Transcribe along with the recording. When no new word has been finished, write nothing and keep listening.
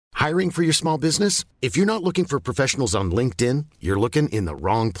Hiring for your small business? If you're not looking for professionals on LinkedIn, you're looking in the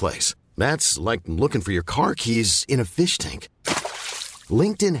wrong place. That's like looking for your car keys in a fish tank.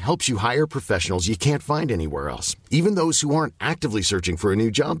 LinkedIn helps you hire professionals you can't find anywhere else, even those who aren't actively searching for a new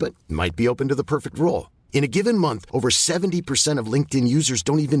job but might be open to the perfect role. In a given month, over 70% of LinkedIn users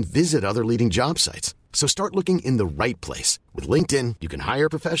don't even visit other leading job sites. So start looking in the right place. With LinkedIn, you can hire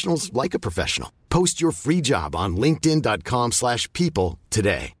professionals like a professional. Post your free job on linkedin.com/people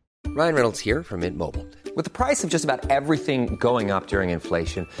today. Ryan Reynolds here from Mint Mobile. With the price of just about everything going up during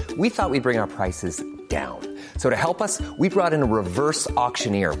inflation, we thought we'd bring our prices down. So to help us, we brought in a reverse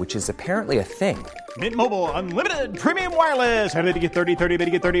auctioneer, which is apparently a thing. Mint Mobile Unlimited Premium Wireless. How to get 30, 30, bit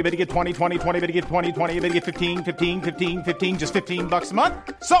to get 30, bit to get 20, 20, 20, bit to get 20, 20, bit to get 15, 15, 15, 15, just $15 a month?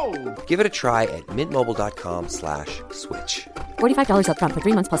 Sold! Give it a try at mintmobile.com/switch. $45 up front for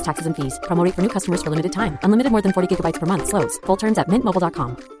 3 months plus taxes and fees. Promo rate for new customers for limited time. Unlimited more than 40 gigabytes per month. Slows full terms at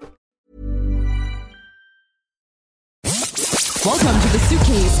mintmobile.com. Welcome to The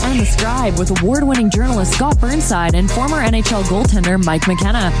Suitcase and the Scribe with award-winning journalist Scott Burnside and former NHL goaltender Mike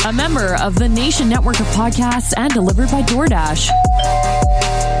McKenna, a member of the Nation Network of podcasts and delivered by DoorDash.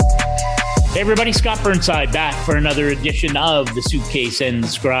 Hey everybody, Scott Burnside back for another edition of The Suitcase and the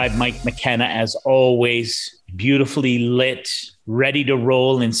Scribe. Mike McKenna, as always, beautifully lit, ready to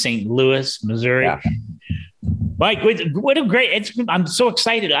roll in St. Louis, Missouri. Yeah. Mike, what a great, I'm so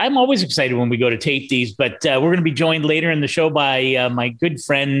excited. I'm always excited when we go to tape these, but we're going to be joined later in the show by my good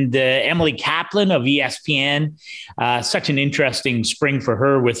friend, Emily Kaplan of ESPN. Such an interesting spring for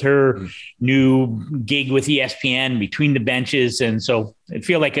her with her new gig with ESPN Between the Benches. And so I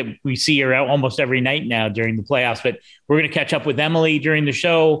feel like we see her out almost every night now during the playoffs, but we're going to catch up with Emily during the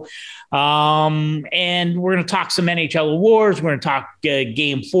show. And we're going to talk some NHL awards. We're going to talk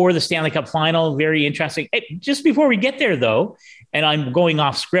game 4 of the Stanley Cup final. Very interesting. Hey, just before we get there, though, and I'm going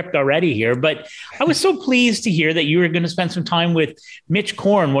off script already here, but I was so pleased to hear that you were going to spend some time with Mitch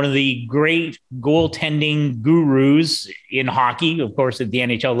Korn, one of the great goaltending gurus in hockey, of course, at the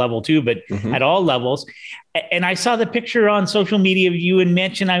NHL level too, but at all levels. And I saw the picture on social media of you and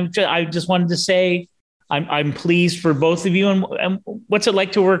Mitch, and I just wanted to say, I'm pleased for both of you. And what's it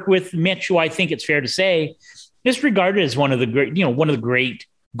like to work with Mitch, who I think it's fair to say is regarded as one of the great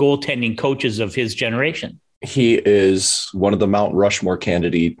goaltending coaches of his generation. He is one of the Mount Rushmore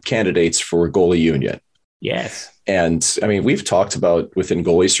candidates for goalie union. Yes. And I mean, we've talked about within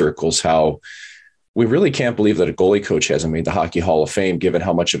goalie circles how we really can't believe that a goalie coach hasn't made the Hockey Hall of Fame, given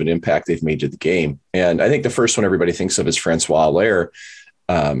how much of an impact they've made to the game. And I think the first one everybody thinks of is Francois Allaire,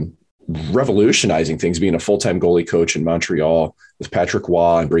 revolutionizing things, being a full-time goalie coach in Montreal with Patrick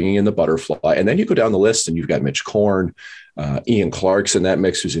Waugh and bringing in the butterfly. And then you go down the list and you've got Mitch Korn, Ian Clark's in that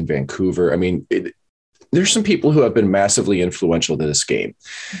mix, who's in Vancouver. I mean, there's some people who have been massively influential to this game.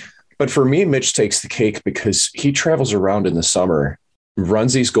 But for me, Mitch takes the cake because he travels around in the summer,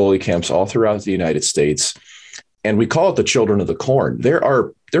 runs these goalie camps all throughout the United States. And we call it the Children of the Corn.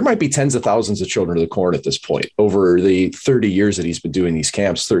 There might be tens of thousands of Children of the Corn at this point over the 30 years that he's been doing these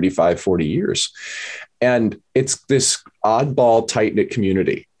camps, 35, 40 years. And it's this oddball, tight-knit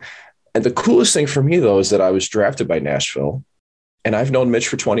community. And the coolest thing for me, though, is that I was drafted by Nashville, and I've known Mitch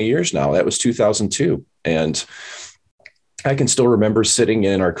for 20 years now. That was 2002. And I can still remember sitting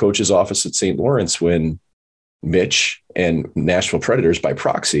in our coach's office at St. Lawrence when Mitch and Nashville Predators by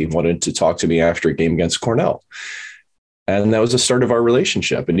proxy wanted to talk to me after a game against Cornell. And that was the start of our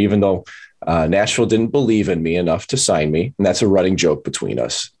relationship. And even though Nashville didn't believe in me enough to sign me, and that's a running joke between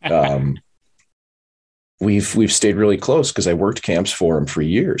us, we've stayed really close because I worked camps for him for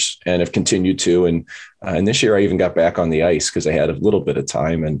years and have continued to. And this year I even got back on the ice because I had a little bit of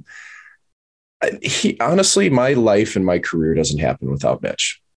time. And honestly, my life and my career doesn't happen without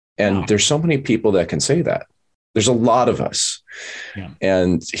Mitch. And there's so many people that can say that. There's a lot of us. Yeah.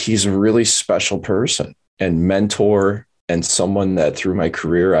 And he's a really special person and mentor and someone that through my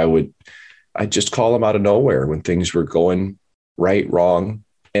career, I'd just call him out of nowhere when things were going right, wrong,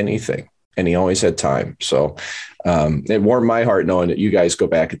 anything. And he always had time. So it warmed my heart knowing that you guys go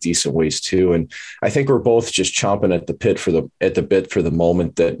back a decent ways too. And I think we're both just chomping at the bit for the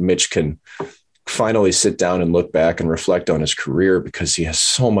moment that Mitch can finally sit down and look back and reflect on his career, because he has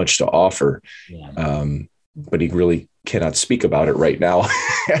so much to offer. Yeah. But he really cannot speak about it right now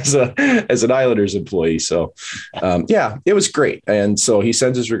as an Islanders employee. So it was great. And so he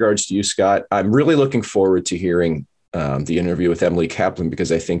sends his regards to you, Scott. I'm really looking forward to hearing the interview with Emily Kaplan,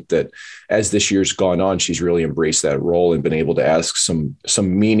 because I think that as this year's gone on, she's really embraced that role and been able to ask some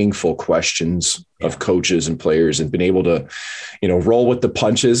meaningful questions of coaches and players, and been able to, roll with the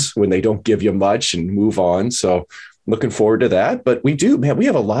punches when they don't give you much and move on. So looking forward to that. But we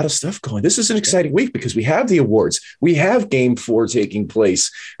have a lot of stuff going. This is an exciting week because we have the awards. We have Game 4 taking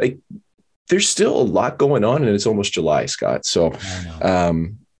place. Like, there's still a lot going on, and it's almost July, Scott. So,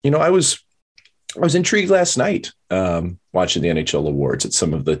 I was intrigued last night watching the NHL awards at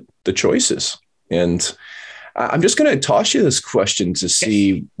some of the choices. And I'm just going to toss you this question to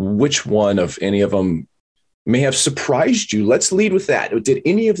see which one of any of them may have surprised you. Let's lead with that. Did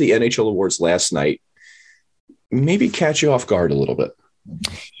any of the NHL awards last night maybe catch you off guard a little bit?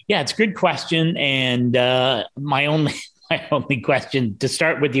 Yeah, it's a good question. And my only question to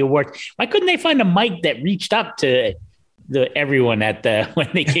start with the awards, why couldn't they find a mic that reached up to everyone when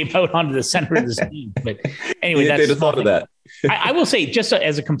they came out onto the center of the scene? But anyway, they'd have thought of that. I will say, just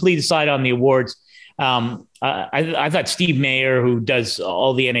as a complete aside on the awards, I thought Steve Mayer, who does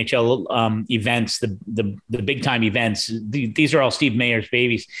all the NHL events, the big time events, these are all Steve Mayer's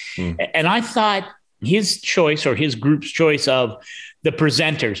babies. And I thought his choice, or his group's choice, of the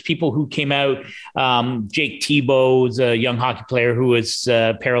presenters, people who came out, Jake Thibault's a young hockey player who was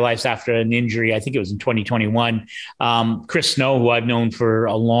paralyzed after an injury. I think it was in 2021. Chris Snow, who I've known for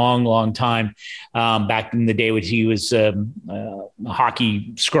a long, long time, back in the day when he was a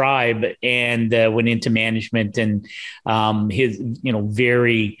hockey scribe and went into management, and his,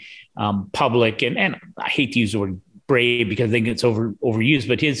 very public, and I hate to use the word brave because I think it's overused,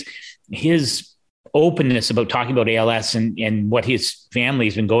 but his openness about talking about ALS and what his family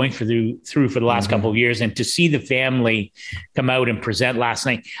has been going through for the last couple of years. And to see the family come out and present last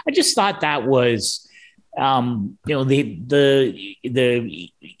night, I just thought that was, the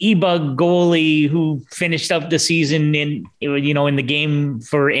E-Bug goalie who finished up the season in the game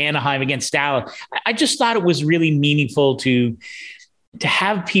for Anaheim against Dallas. I just thought it was really meaningful to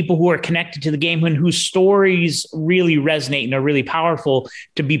have people who are connected to the game and whose stories really resonate and are really powerful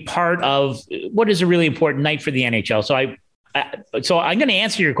to be part of what is a really important night for the NHL. So I'm going to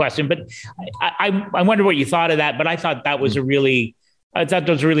answer your question, but I wonder what you thought of that. But I thought that was a really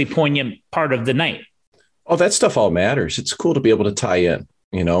poignant part of the night. Oh, that stuff all matters. It's cool to be able to tie in,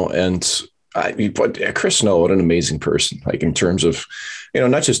 and Chris Snow, what an amazing person, like in terms of,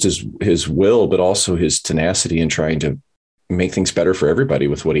 not just his will, but also his tenacity in trying to make things better for everybody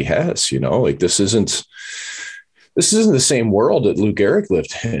with what he has, like this isn't the same world that Lou Gehrig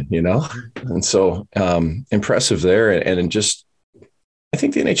lived in, and so impressive there. And just, I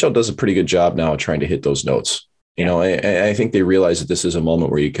think the NHL does a pretty good job now of trying to hit those notes. I think they realize that this is a moment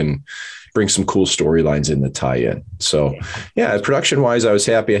where you can bring some cool storylines in the tie-in. So yeah, production wise, I was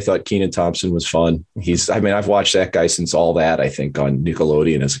happy. I thought Kenan Thompson was fun. I've watched that guy since All That, I think, on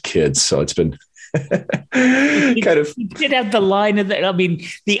Nickelodeon as a kid. So it's been, he did have the line of that. I mean,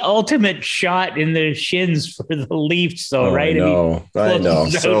 the ultimate shot in the shins for the Leafs. So right, I know.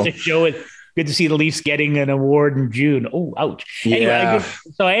 So to show it. Good to see the Leafs getting an award in June. Oh, ouch. Anyway,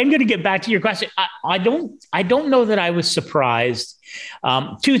 so I am going to get back to your question. I don't know that I was surprised.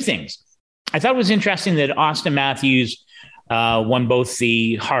 Two things. I thought it was interesting that Austin Matthews won both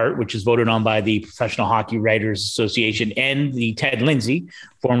the Hart, which is voted on by the Professional Hockey Writers Association, and the Ted Lindsay,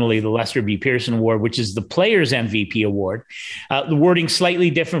 formerly the Lester B. Pearson Award, which is the Players' MVP Award. The wording slightly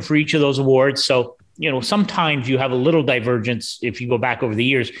different for each of those awards. So, sometimes you have a little divergence if you go back over the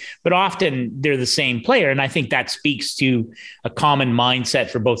years, but often they're the same player. And I think that speaks to a common mindset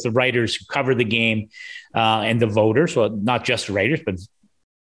for both the writers who cover the game and the voters. Well, not just the writers, but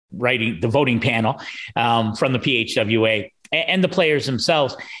the voting panel from the PHWA and the players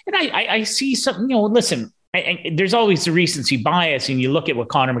themselves. And I see something, listen, there's always the recency bias, and you look at what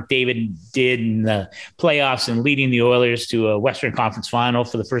Connor McDavid did in the playoffs and leading the Oilers to a Western Conference final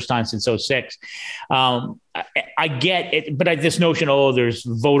for the first time since 2006. I get it, but this notion, there's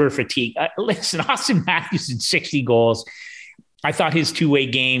voter fatigue. Listen, Austin Matthews did 60 goals. I thought his two-way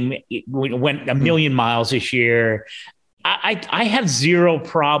game went a million miles this year. I have zero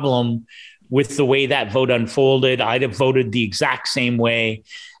problem with the way that vote unfolded. I'd have voted the exact same way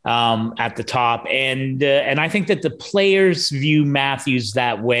at the top. And I think that the players view Matthews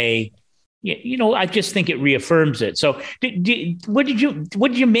that way. I just think it reaffirms it. So what did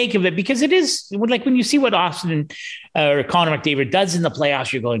you make of it? Because it is like when you see what Austin or Connor McDavid does in the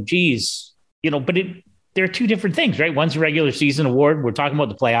playoffs, you're going, geez, but there are two different things, right? One's a regular season award. We're talking about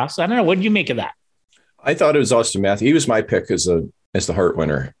the playoffs. I don't know. What did you make of that? I thought it was Austin Matthews. He was my pick as the Hart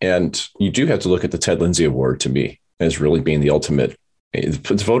winner. And you do have to look at the Ted Lindsay Award to me as really being the ultimate.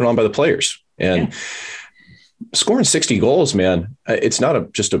 It's voted on by the players. And scoring 60 goals, man, it's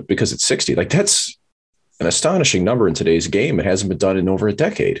not because it's 60. Like, that's an astonishing number in today's game. It hasn't been done in over a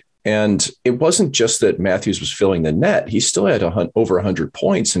decade. And it wasn't just that Matthews was filling the net. He still had over 100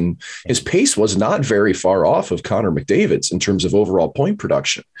 points, and his pace was not very far off of Connor McDavid's in terms of overall point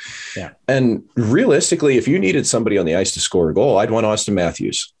production. Yeah. And realistically, if you needed somebody on the ice to score a goal, I'd want Austin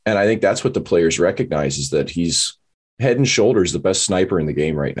Matthews. And I think that's what the players recognize, is that he's head and shoulders the best sniper in the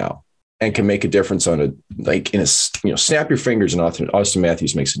game right now, and can make a difference snap your fingers, and Austin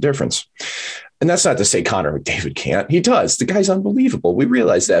Matthews makes a difference. And that's not to say Connor McDavid can't. He does. The guy's unbelievable. We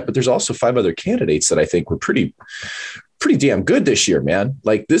realize that, but there's also 5 other candidates that I think were pretty damn good this year, man.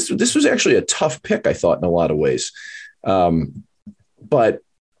 Like this was actually a tough pick, I thought, in a lot of ways. But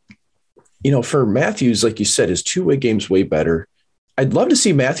for Matthews, like you said, his two-way game's way better. I'd love to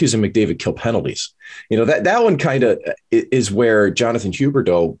see Matthews and McDavid kill penalties. That one kind of is where Jonathan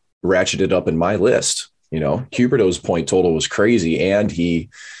Huberdeau ratcheted up in my list. Huberdeau's point total was crazy, and he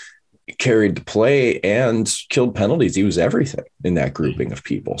carried the play and killed penalties. He was everything in that grouping of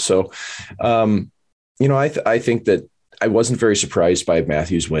people. So, I think that I wasn't very surprised by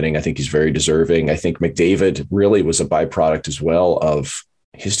Matthews winning. I think he's very deserving. I think McDavid really was a byproduct as well of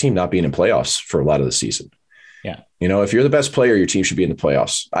his team not being in playoffs for a lot of the season. Yeah. If you're the best player, your team should be in the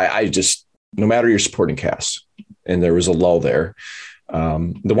playoffs. I just, no matter your supporting cast, and there was a lull there.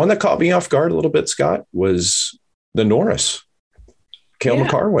 The one that caught me off guard a little bit, Scott, was the Norris. Cale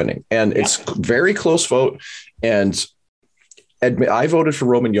Makar winning. And it's very close vote. And I voted for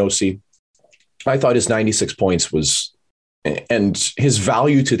Roman Josi. I thought his 96 points was, and his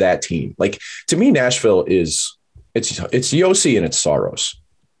value to that team. Like, to me, Nashville it's Josi and it's Saros.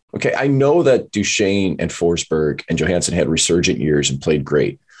 Okay. I know that Duchesne and Forsberg and Johansson had resurgent years and played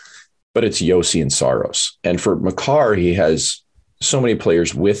great, but it's Josi and Saros. And for Makar, he has so many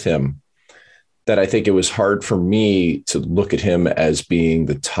players with him that I think it was hard for me to look at him as being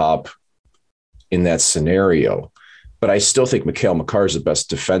the top in that scenario. But I still think Cale Makar is the best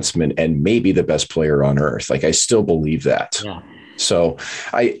defenseman and maybe the best player on earth. Like, I still believe that. Yeah. So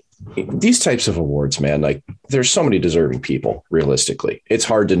these types of awards, man, like, there's so many deserving people. Realistically, it's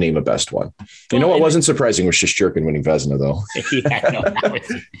hard to name a best one. What wasn't surprising was Shesterkin winning Vezina, though.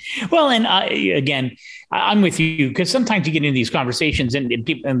 Well, and again, I'm with you, because sometimes you get into these conversations and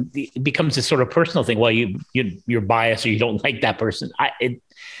it becomes this sort of personal thing. Well, you're biased or you don't like that person.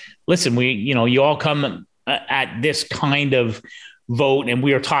 Listen, you all come at this kind of vote, and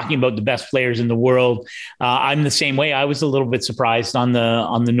we are talking about the best players in the world. I'm the same way. I was a little bit surprised on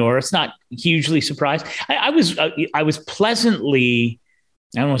the Norris, not hugely surprised. I was pleasantly,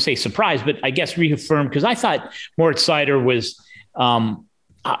 I don't want to say surprised, but I guess reaffirmed, because I thought Moritz Seider was,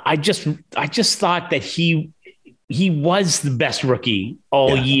 I just thought that he was the best rookie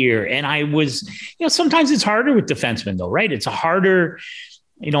all year. And I was, sometimes it's harder with defensemen though, right? It's a harder,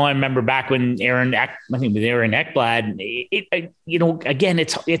 I remember back when Aaron Ekblad, again,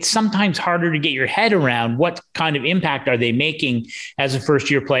 it's sometimes harder to get your head around what kind of impact are they making as a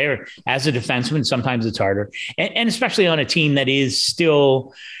first year player, as a defenseman. Sometimes it's harder. And especially on a team that is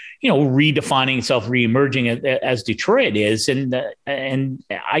still, redefining itself, reemerging as Detroit is. And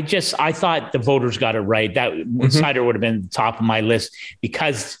I thought the voters got it right. That Seider would have been top of my list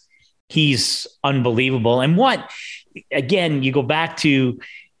because he's unbelievable. And again, you go back to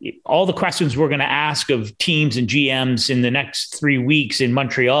all the questions we're going to ask of teams and GMs in the next 3 weeks in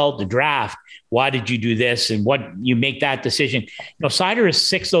Montreal, the draft. Why did you do this? And what you make that decision? Seider is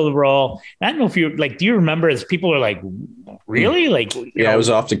 6th overall. I don't know if you're like, do you remember as people are like, really? Like, it was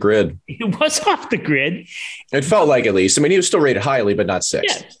off the grid. It was off the grid. It felt like, at least. I mean, he was still rated highly, but not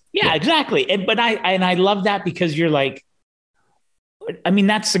 6th. Yeah, exactly. But I love that, because you're like, I mean,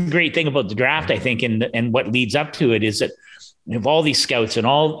 that's the great thing about the draft, I think, and what leads up to it is that of all these scouts and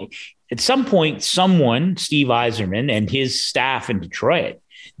all, at some point, someone, Steve Yzerman and his staff in Detroit,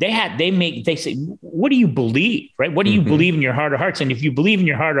 they say, what do you believe, right? What do you believe in your heart of hearts? And if you believe in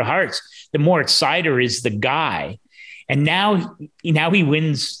your heart of hearts, the Moritz Seider is the guy. And now he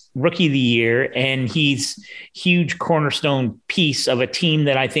wins Rookie of the Year, and he's huge cornerstone piece of a team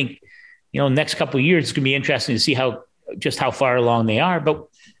that I think, next couple of years, it's going to be interesting to see how far along they are, but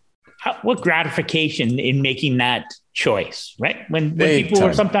what gratification in making that choice, right? When people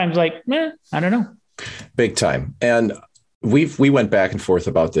were sometimes like, I don't know. Big time. And we went back and forth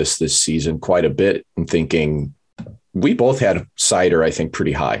about this season quite a bit, and thinking we both had Seider, I think,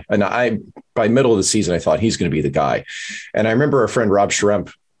 pretty high. And by middle of the season, I thought he's going to be the guy. And I remember our friend Rob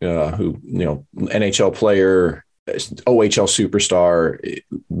Schremp, who, NHL player, OHL superstar,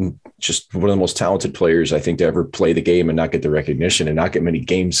 just one of the most talented players, I think, to ever play the game and not get the recognition and not get many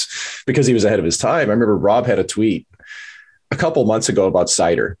games because he was ahead of his time. I remember Rob had a tweet a couple months ago about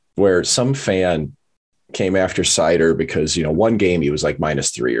Seider, where some fan came after Seider because, one game he was like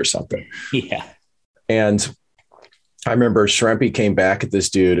 -3 or something. Yeah. And I remember Shrimpy came back at this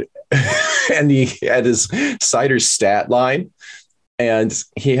dude and he had his Seider's stat line, and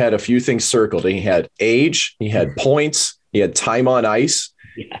he had a few things circled. He had age, he had points, he had time on ice,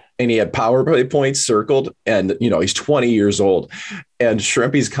 and he had power play points circled. And, he's 20 years old. And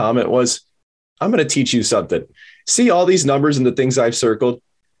Shrimpy's comment was, I'm going to teach you something. See all these numbers and the things I've circled?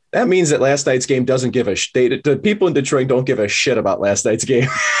 That means that last night's game doesn't give a shit. The people in Detroit don't give a shit about last night's game.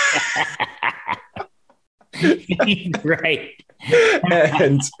 Right.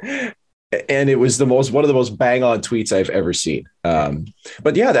 And it was one of the most bang on tweets I've ever seen.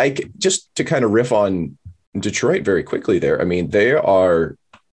 But yeah, just to kind of riff on Detroit very quickly there. I mean, they're kind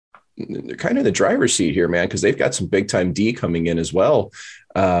of in the driver's seat here, man, because they've got some big time D coming in as well.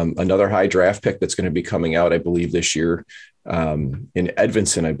 Another high draft pick that's going to be coming out, I believe, this year in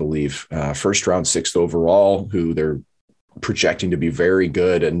Edvinson, I believe, first round, 6th overall, who they're projecting to be very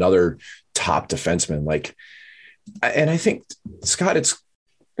good. Another top defenseman. And I think, Scott, it's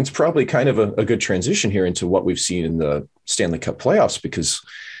probably kind of a good transition here into what we've seen in the Stanley Cup playoffs, because,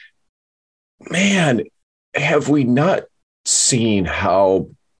 man, have we not seen how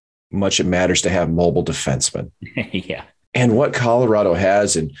much it matters to have mobile defensemen? Yeah. And what Colorado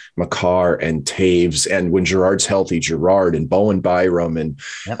has in Makar and Taves, and when Girard's healthy, Girard and Bowen Byram, and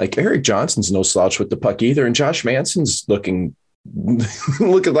Eric Johnson's no slouch with the puck either. And Josh Manson's looking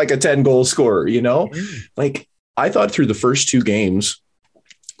like a 10-goal scorer, I thought through the first 2 games,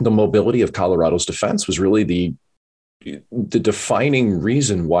 the mobility of Colorado's defense was really the defining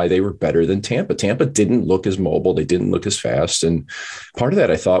reason why they were better than Tampa. Tampa didn't look as mobile. They didn't look as fast. And part of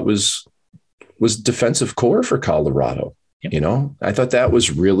that, I thought, was defensive core for Colorado. Yep. I thought that was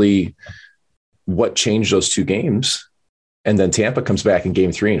really what changed those 2 games. And then Tampa comes back in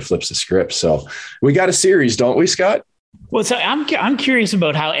game 3 and flips the script. So we got a series, don't we, Scott? Well, so I'm curious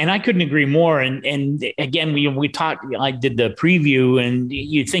about how, and I couldn't agree more. And again, we talked, I did the preview, and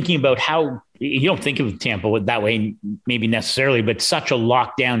you're thinking about how you don't think of Tampa that way, maybe necessarily, but such a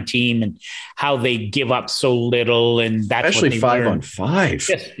lockdown team and how they give up so little. And that's especially 5-on-5.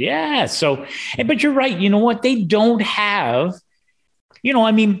 Yes, yeah. So, but you're right. You know what? They don't have,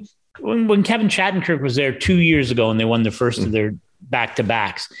 when Kevin Shattenkirk was there 2 years ago and they won the first of their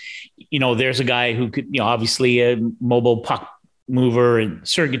back-to-backs, there's a guy who could, obviously a mobile puck mover, and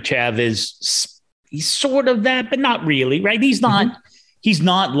Sergachev he's sort of that, but not really, right? He's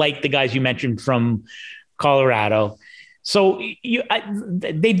not like the guys you mentioned from Colorado. So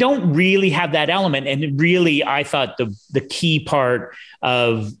they don't really have that element. And really, I thought the key part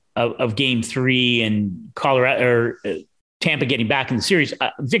of game 3 and Colorado or Tampa getting back in the series,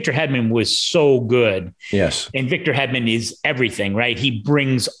 Victor Hedman was so good. Yes. And Victor Hedman is everything, right? He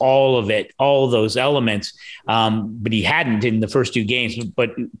brings all of it, all of those elements. But he hadn't in the first 2 games.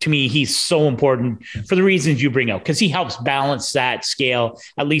 But to me, he's so important for the reasons you bring out, because he helps balance that scale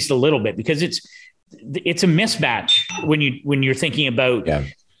at least a little bit, because it's a mismatch when you're thinking about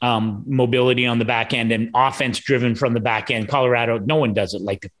mobility on the back end and offense driven from the back end. Colorado, no one does it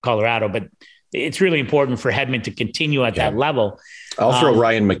like Colorado, but it's really important for Hedman to continue at that level. I'll throw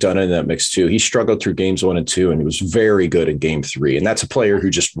Ryan McDonough in that mix too. He struggled through games 1 and 2, and he was very good in game 3. And that's a player who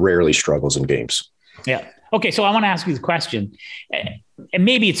just rarely struggles in games. Yeah. Okay. So I want to ask you the question, and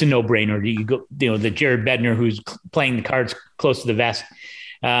maybe it's a no-brainer. You go, the Jared Bednar, who's playing the cards close to the vest,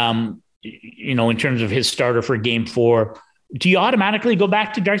 in terms of his starter for game 4, do you automatically go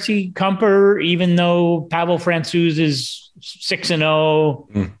back to Darcy Kuemper, even though Pavel Francouz is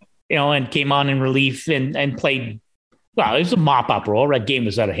 6-0? And came on in relief and played, well, it was a mop-up role. That game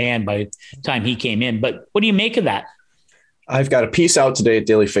was out of hand by the time he came in. But what do you make of that? I've got a piece out today at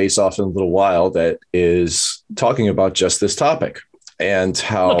Daily Faceoff in a little while that is talking about just this topic and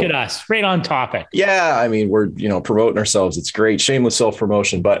how. Look at us, right on topic. Yeah, I mean, we're promoting ourselves. It's great, shameless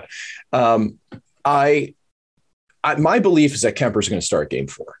self-promotion. But my belief is that Kemper's going to start game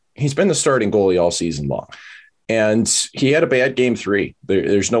 4. He's been the starting goalie all season long. And he had a bad game 3.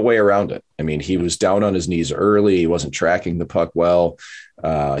 There's no way around it. I mean, he was down on his knees early. He wasn't tracking the puck well.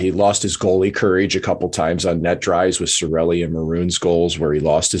 He lost his goalie courage a couple times on net drives with Cirelli and Maroon's goals, where he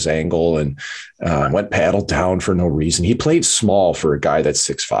lost his angle and went paddled down for no reason. He played small for a guy that's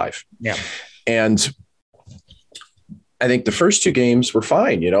 6'5". Yeah. And I think the first 2 games were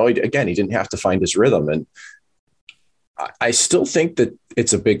fine. Again, he didn't have to find his rhythm. And I still think that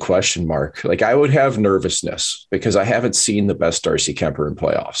it's a big question mark. I would have nervousness because I haven't seen the best Darcy Kuemper in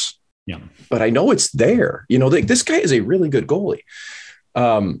playoffs. Yeah. But I know it's there. This guy is a really good goalie.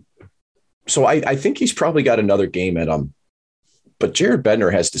 So I think he's probably got another game in him. But Jared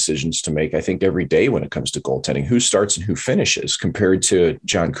Bednar has decisions to make, I think, every day when it comes to goaltending, who starts and who finishes, compared to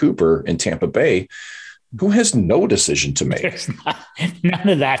John Cooper in Tampa Bay, who has no decision to make. None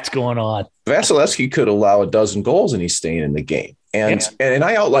of that's going on. Vasilevsky could allow a dozen goals and he's staying in the game. And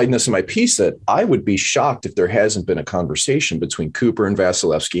I outlined this in my piece that I would be shocked if there hasn't been a conversation between Cooper and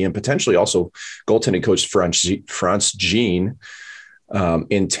Vasilevsky, and potentially also goaltending coach Franz Jean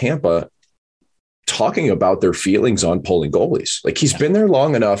in Tampa, talking about their feelings on pulling goalies. Like, he's been there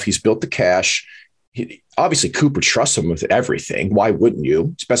long enough. He's built the cash. Obviously, Cooper trusts him with everything. Why wouldn't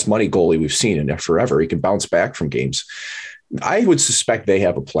you? It's best money goalie we've seen in forever. He can bounce back from games. I would suspect they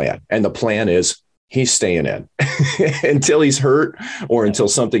have a plan. And the plan is he's staying in until he's hurt or until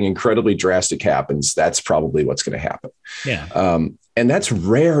something incredibly drastic happens. That's probably what's going to happen. Yeah. And that's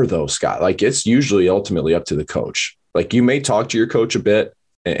rare, though, Scott. Like, it's usually ultimately up to the coach. Like, you may talk to your coach a bit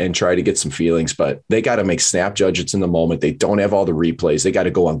and try to get some feelings, but they got to make snap judgments in the moment. They don't have all the replays. They got to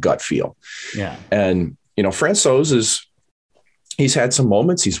go on gut feel. Yeah. And, Francouz he's had some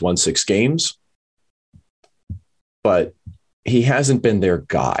moments. He's won 6 games, but he hasn't been their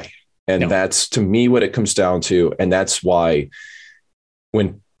guy. And that's, to me, what it comes down to. And that's why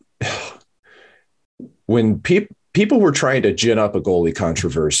when people were trying to gin up a goalie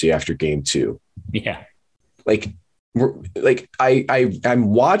controversy after game 2, I'm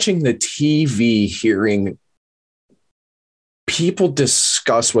watching the TV, hearing people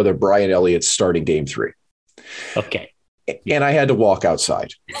discuss whether Brian Elliott's starting game 3. Okay. And I had to walk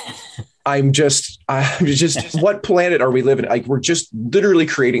outside. I'm just, what planet are we living? Like, we're just literally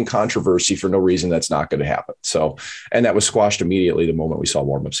creating controversy for no reason. That's not going to happen. So, and that was squashed immediately the moment we saw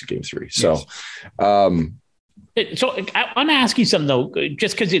warmups at game 3. So, So I want to ask you something, though,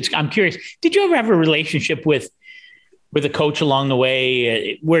 just because I'm curious. Did you ever have a relationship with a coach along the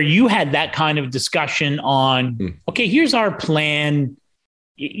way where you had that kind of discussion on, okay, here's our plan,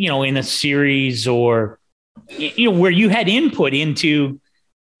 in a series, or, where you had input into,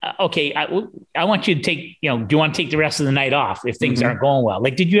 okay, I want you to take, do you want to take the rest of the night off if things aren't going well?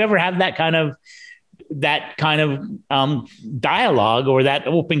 Like, did you ever have that kind of dialogue or that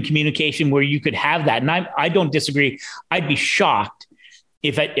open communication where you could have that? And I don't disagree. I'd be shocked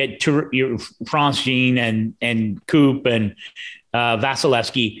if Franz Jean and Coop and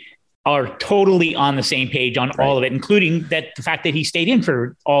Vasilevsky are totally on the same page on all of it, including the fact that he stayed in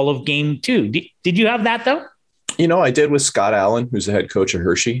for all of game 2. Did you have that, though? I did with Scott Allen, who's the head coach of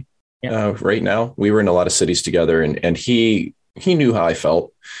Hershey right now. We were in a lot of cities together, and he knew how I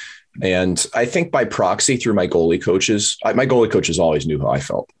felt. And I think by proxy through my goalie coaches always knew how I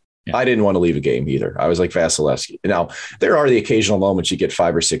felt. Yeah. I didn't want to leave a game either. I was like Vasilevsky. Now, there are the occasional moments you get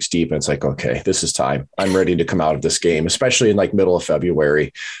 5 or 6 deep and it's like, okay, this is time. I'm ready to come out of this game, especially in like middle of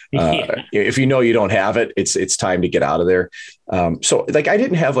February. If you don't have it, it's time to get out of there. So like, I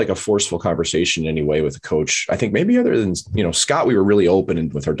didn't have like a forceful conversation anyway with the coach. I think maybe other than, Scott, we were really open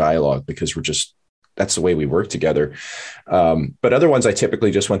with our dialogue because that's the way we work together. But other ones, I typically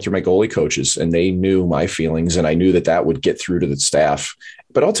just went through my goalie coaches and they knew my feelings and I knew that would get through to the staff.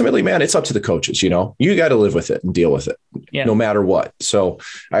 But ultimately, man, it's up to the coaches. You got to live with it and deal with it no matter what. So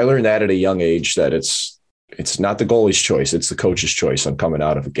I learned that at a young age that it's not the goalie's choice. It's the coach's choice on coming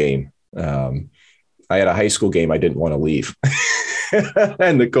out of a game. I had a high school game I didn't want to leave.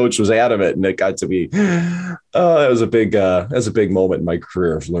 And the coach was out of it. And it got to be, that was a big moment in my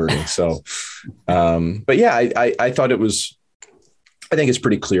career of learning. So, but yeah, I thought I think it's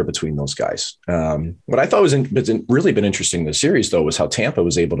pretty clear between those guys. What I thought was really been interesting in the series, though, was how Tampa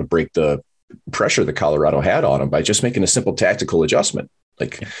was able to break the pressure that Colorado had on them by just making a simple tactical adjustment.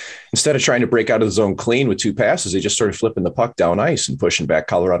 Like, instead of trying to break out of the zone clean with 2 passes, they just started flipping the puck down ice and pushing back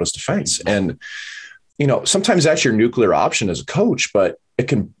Colorado's defense. And, sometimes that's your nuclear option as a coach, but it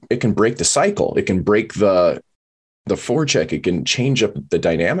can break the cycle. It can break the forecheck. It can change up the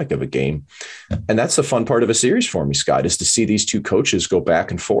dynamic of a game. And that's the fun part of a series for me, Scott, is to see these 2 coaches go back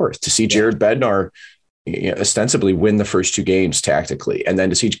and forth, to see Jared Bednar ostensibly win the first 2 games tactically, and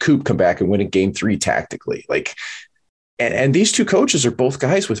then to see Coop come back and win a game 3 tactically. Like, and these 2 coaches are both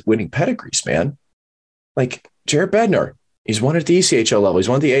guys with winning pedigrees, man. Like Jared Bednar, he's won at the ECHL level. He's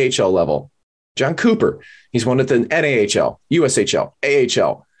won at the AHL level. John Cooper, he's won at the NAHL, USHL,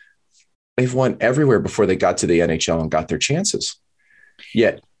 AHL. They've won everywhere before they got to the NHL and got their chances.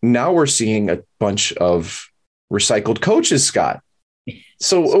 Yet now we're seeing a bunch of recycled coaches, Scott.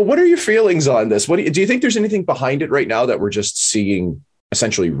 So what are your feelings on this? Do you think there's anything behind it right now that we're just seeing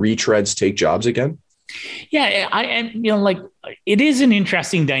essentially retreads take jobs again? Yeah, it is an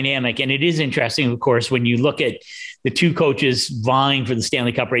interesting dynamic, and it is interesting, of course, when you look at the 2 coaches vying for the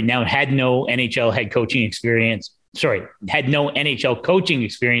Stanley Cup right now, had no NHL head coaching experience. had no NHL coaching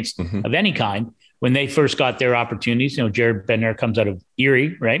experience of any kind when they first got their opportunities. Jared Bednar comes out of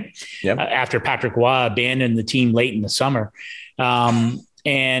Erie, right? Yep. After Patrick Roy abandoned the team late in the summer.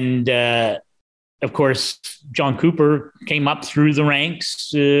 Of course, John Cooper came up through the ranks,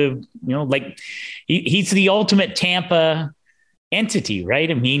 he's the ultimate Tampa entity,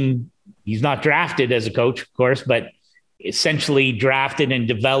 right? I mean, he's not drafted as a coach, of course, but essentially drafted and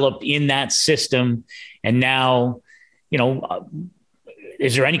developed in that system. And now,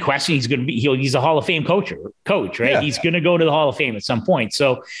 is there any question he's a Hall of Fame coach, right? Yeah. He's going to go to the Hall of Fame at some point.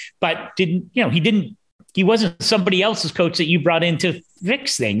 So, but he wasn't somebody else's coach that you brought in to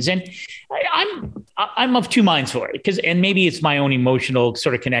fix things. And I'm of two minds for it and maybe it's my own emotional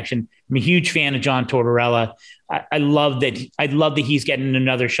sort of connection. I'm a huge fan of John Tortorella. I love that he's getting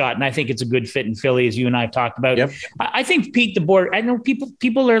another shot. And I think it's a good fit in Philly, as you and I have talked about. Yep. I think Pete DeBoer, I know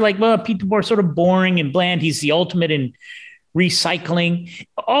people are like, well, Pete DeBoer is sort of boring and bland. He's the ultimate in recycling.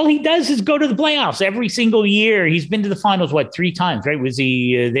 All he does is go to the playoffs every single year. He's been to the finals, 3 times, right? Was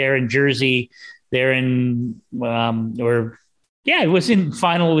he there in Jersey? There in, it was in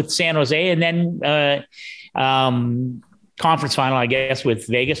final with San Jose, and then conference final, I guess, with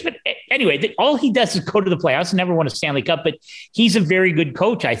Vegas. But anyway, all he does is go to the playoffs, never won a Stanley Cup, but he's a very good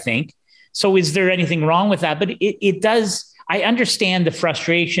coach, I think. So is there anything wrong with that? But it does, I understand the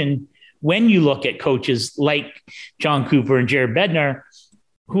frustration when you look at coaches like John Cooper and Jared Bednar,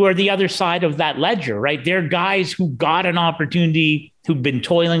 who are the other side of that ledger, right? They're guys who got an opportunity, who've been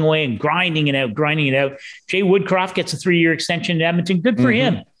toiling away and grinding it out. Jay Woodcroft gets a 3-year extension in Edmonton. Good for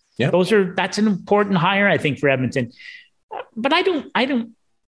him. Yeah. That's an important hire, I think, for Edmonton. But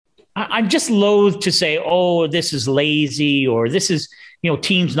I'm just loath to say, oh, this is lazy, or this is,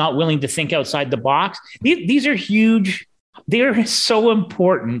 teams not willing to think outside the box. These are huge. They're so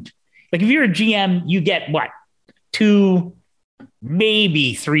important. Like if you're a GM, you get 2,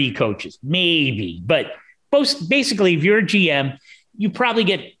 maybe 3 coaches, maybe. But basically, if you're a GM, you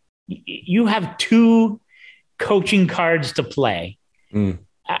have 2 coaching cards to play. You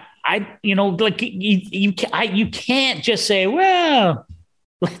can't just say, well,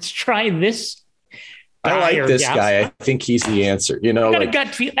 let's try this. I like this guy. I think he's the answer. I got a gut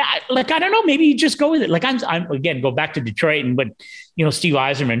feel. I don't know. Maybe you just go with it. Like I'm again, go back to Detroit but Steve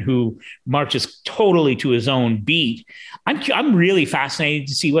Yzerman, who marches totally to his own beat. I'm really fascinated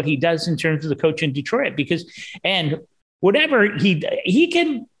to see what he does in terms of the coach in Detroit, and whatever he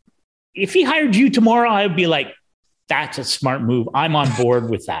can, if he hired you tomorrow, I would be like, that's a smart move. I'm on board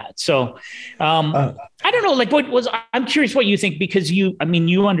with that. So I don't know, I'm curious what you think, because you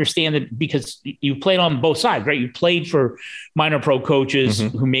understand that because you played on both sides, right? You played for minor pro coaches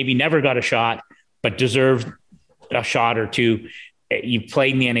who maybe never got a shot, but deserved a shot or 2. You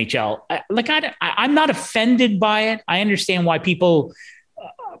played in the NHL. I'm not offended by it. I understand why people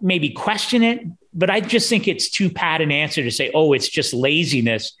maybe question it, but I just think it's too pat an answer to say, oh, it's just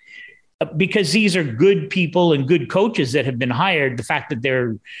laziness. Because these are good people and good coaches that have been hired. The fact that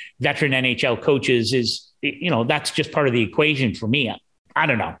they're veteran NHL coaches is, that's just part of the equation for me. I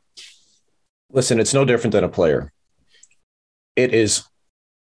don't know. Listen, it's no different than a player. It is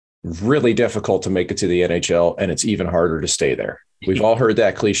really difficult to make it to the NHL, and it's even harder to stay there. We've all heard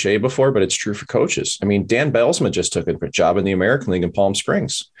that cliche before, but it's true for coaches. I mean, Dan Belsman just took a job in the American League in Palm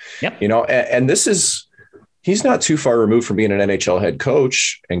Springs. Yep. And this is, he's not too far removed from being an NHL head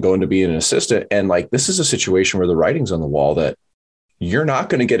coach and going to be an assistant. And this is a situation where the writing's on the wall that you're not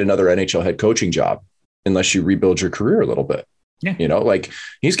going to get another NHL head coaching job unless you rebuild your career a little bit. Yeah.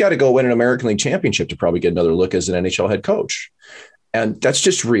 He's got to go win an American League championship to probably get another look as an NHL head coach. And that's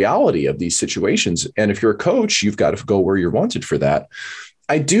just reality of these situations. And if you're a coach, you've got to go where you're wanted for that.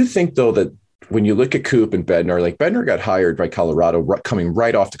 I do think, though, that when you look at Coop and Bednar, Bednar got hired by Colorado coming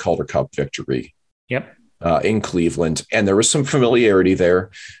right off the Calder Cup victory. Yep. In Cleveland. And there was some familiarity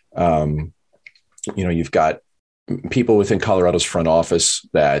there. You've got people within Colorado's front office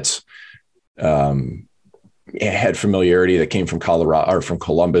that had familiarity that came from Colorado or from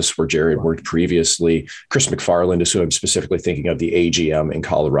Columbus, where Jared worked previously. Chris McFarland is who I'm specifically thinking of, the AGM in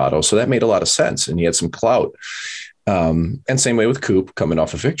Colorado. So that made a lot of sense. And he had some clout. And same way with Coop coming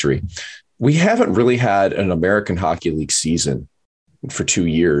off a victory. We haven't really had an American Hockey League season for 2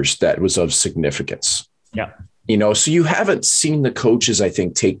 years that was of significance. Yeah. So you haven't seen the coaches, I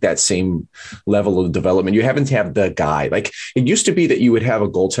think, take that same level of development. You haven't had the guy. It used to be that you would have a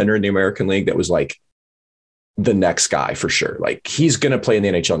goaltender in the American League that was the next guy for sure. He's going to play in the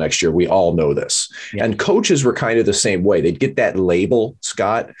NHL next year. We all know this. Yeah. And coaches were kind of the same way. They'd get that label,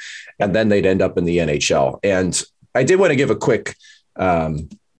 Scott, and then they'd end up in the NHL. And I did want to give a quick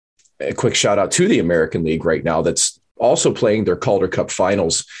a quick shout out to the American League right now that's also playing their Calder Cup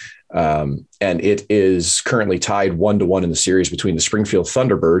finals. And it is currently tied 1-1 in the series between the Springfield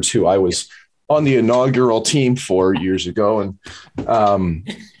Thunderbirds, who I was on the inaugural team 4 years ago. And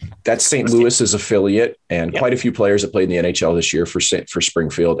that's St. Louis's affiliate, and quite a few players that played in the NHL this year for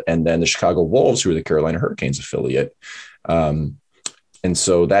Springfield. And then the Chicago Wolves, who are the Carolina Hurricanes affiliate. And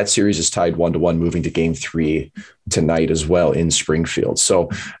so that series is tied 1-1, moving to game 3 tonight as well in Springfield. So,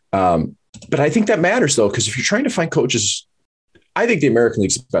 but I think that matters though, because if you're trying to find coaches, I think the American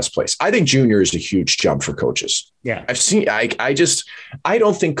League's the best place. I think junior is a huge jump for coaches. Yeah. I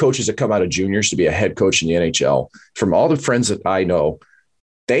don't think coaches that come out of juniors to be a head coach in the NHL, from all the friends that I know,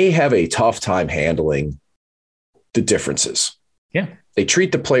 they have a tough time handling the differences. Yeah. They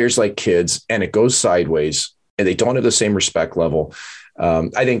treat the players like kids and it goes sideways and they don't have the same respect level.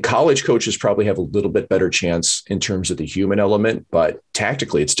 I think college coaches probably have a little bit better chance in terms of the human element, but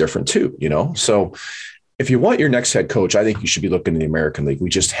tactically it's different too, So if you want your next head coach, I think you should be looking at the American League.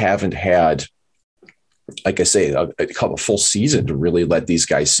 We just haven't had, like I say, a full season to really let these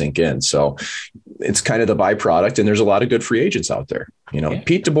guys sink in. So it's kind of the byproduct, and there's a lot of good free agents out there.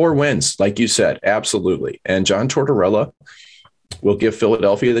 Pete DeBoer wins, like you said, absolutely. And John Tortorella will give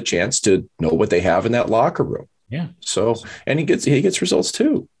Philadelphia the chance to know what they have in that locker room. Yeah. So, and he gets results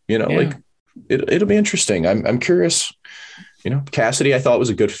too, like it'll be interesting. I'm curious, Cassidy, I thought was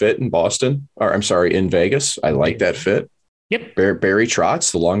a good fit in Boston, or I'm sorry, in Vegas. I like that fit. Yep. Barry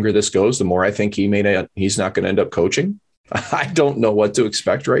Trotz, the longer this goes, the more I think he's not going to end up coaching. I don't know what to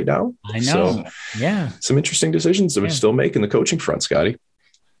expect right now. I know. So, some interesting decisions that we're still making the coaching front, Scotty.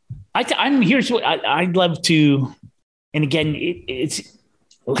 Here's what I'd love to, and again, it's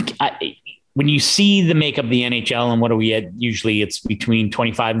like, when you see the makeup of the NHL and what are we at, usually it's between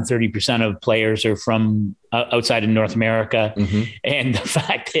 25 and 30% of players are from outside of North America. Mm-hmm. And the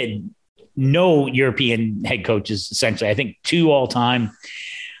fact that no European head coaches, essentially, I think 2 all time.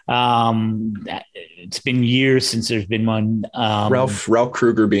 It's been years since there's been one. Ralph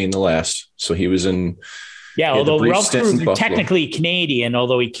Kruger being the last. So he was in. Yeah, although Ralph Kruger technically Canadian,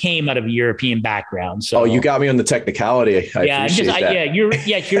 although he came out of a European background. So, you got me on the technicality. You're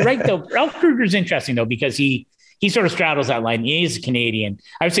right though. Ralph Kruger's interesting though because he sort of straddles that line. He is a Canadian.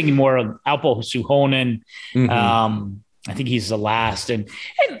 I was thinking more of Alpo Suhonen. Mm-hmm. I think he's the last. And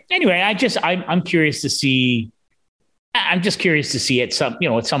anyway, I'm curious to see. I'm just curious to see at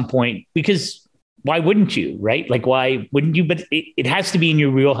some point, because why wouldn't you, right? Like, why wouldn't you? But it has to be in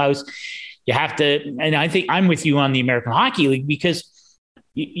your wheelhouse. You have to, and I think I'm with you on the American Hockey League because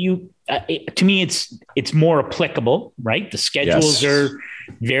to me, it's more applicable, right? The schedules are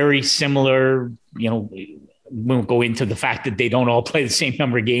very similar. We won't go into the fact that they don't all play the same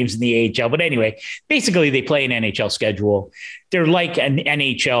number of games in the AHL, but anyway, basically they play an NHL schedule. They're like an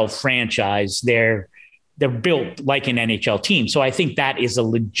NHL franchise. They're built like an NHL team. So I think that is a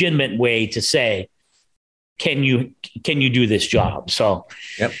legitimate way to say, can you do this job? So,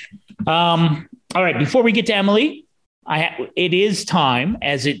 yep. All right. Before we get to Emily, it is time,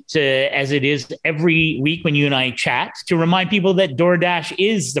 as it is every week when you and I chat, to remind people that DoorDash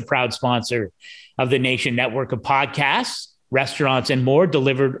is the proud sponsor of the Nation network of podcasts, restaurants, and more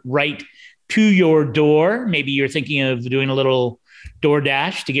delivered right to your door. Maybe you're thinking of doing a little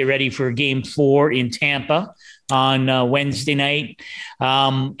DoorDash to get ready for Game 4 in Tampa on Wednesday night.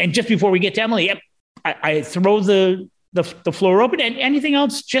 And just before we get to Emily, I throw the floor open. And anything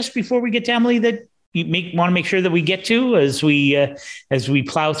else just before we get to Emily that you want to make sure that we get to as we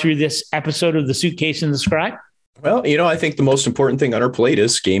plow through this episode of the Suitcase and the Scribe? Well, I think the most important thing on our plate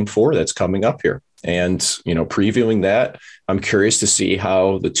is Game 4 that's coming up here. And, previewing that, I'm curious to see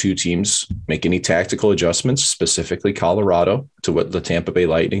how the two teams make any tactical adjustments, specifically Colorado, to what the Tampa Bay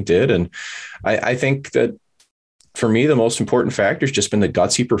Lightning did. And I think that for me, the most important factor has just been the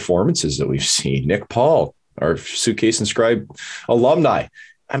gutsy performances that we've seen. Nick Paul, our Suitcase and Scribe alumni,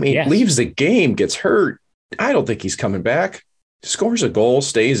 leaves the game, gets hurt. I don't think he's coming back. Scores a goal,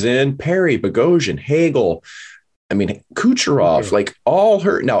 stays in. Perry, Bogosian, Hagel. Kucherov, all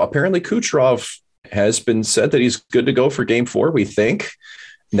hurt. Now, apparently Kucherov has been said that he's good to go for Game 4, we think.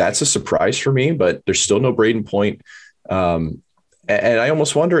 That's a surprise for me, but there's still no Braden Point. And I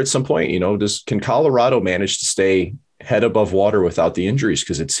almost wonder at some point, can Colorado manage to stay head above water without the injuries?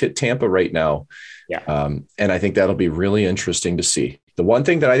 Because it's hit Tampa right now. Yeah. And I think that'll be really interesting to see. The one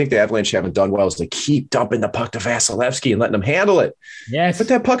thing that I think the Avalanche haven't done well is they keep dumping the puck to Vasilevsky and letting them handle it. Yes. Put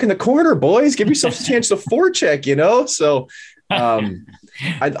that puck in the corner, boys. Give yourself a chance to forecheck, So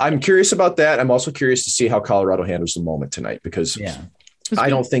I'm curious about that. I'm also curious to see how Colorado handles the moment tonight, because I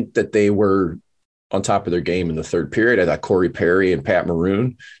don't think that they were on top of their game in the third period. I thought Corey Perry and Pat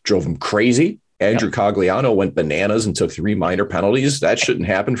Maroon drove them crazy. Andrew Cogliano went bananas and took 3 minor penalties. That shouldn't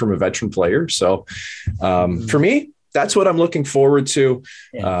happen from a veteran player. So for me, that's what I'm looking forward to.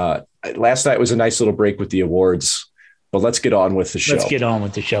 Yeah. Last night was a nice little break with the awards, but let's get on with the show.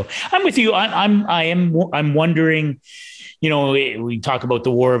 I'm with you. I'm wondering, we talk about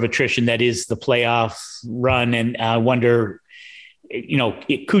the war of attrition that is the playoff run. And I wonder,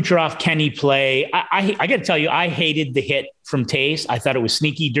 Kucherov, can he play? I got to tell you, I hated the hit from Taves. I thought it was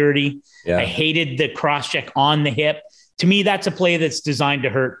sneaky dirty. Yeah. I hated the cross check on the hip. To me, that's a play that's designed to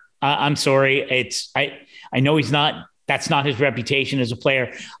hurt. I'm sorry. I know that's not his reputation as a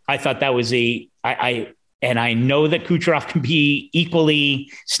player. I thought that was and I know that Kucherov can be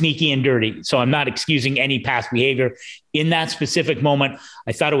equally sneaky and dirty. So I'm not excusing any past behavior in that specific moment.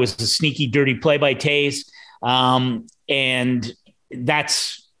 I thought it was a sneaky, dirty play by Taves. And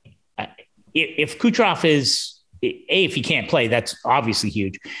that's, if Kucherov is, if he can't play, that's obviously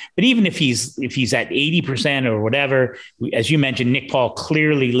huge. But even if he's at 80% or whatever, as you mentioned, Nick Paul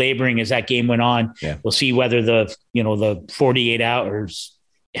clearly laboring as that game went on. Yeah. We'll see whether the 48 hours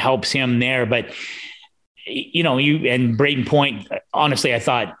helps him there. But you and Braden Point, honestly, I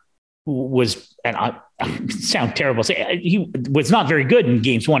thought was, and I sound terrible, he was not very good in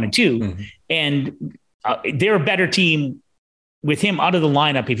games 1 and 2, mm-hmm. and they're a better team with him out of the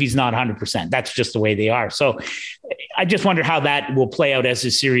lineup if he's not 100%. That's just the way they are. So I just wonder how that will play out as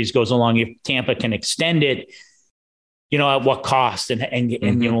the series goes along. If Tampa can extend it, at what cost, and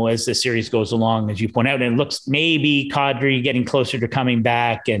mm-hmm. As the series goes along, as you point out, and it looks maybe Kadri getting closer to coming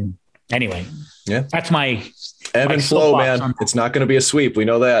back. And anyway, yeah, that's my ebb and flow, man. It's not going to be a sweep. We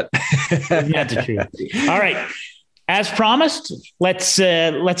know that. That's the truth. All right. As promised, let's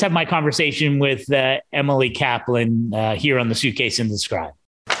have my conversation with Emily Kaplan here on the Suitcase and the Scribe.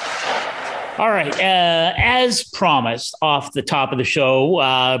 All right. As promised, off the top of the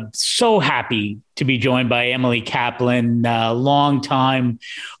show, so happy to be joined by Emily Kaplan, longtime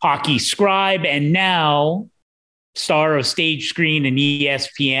hockey scribe, and now star of Stage Screen and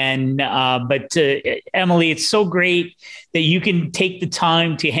ESPN. But Emily, it's so great that you can take the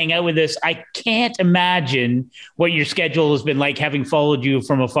time to hang out with us. I can't imagine what your schedule has been like, having followed you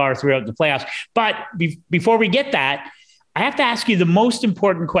from afar throughout the playoffs. But before we get that, I have to ask you the most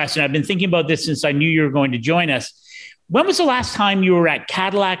important question. I've been thinking about this since I knew you were going to join us. When was the last time you were at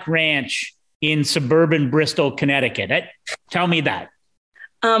Cadillac Ranch in suburban Bristol, Connecticut? Tell me that.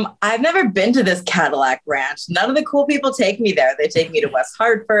 I've never been to this Cadillac Ranch. None of the cool people take me there. They take me to West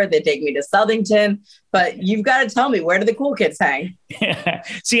Hartford. They take me to Southington. But you've got to tell me, where do the cool kids hang?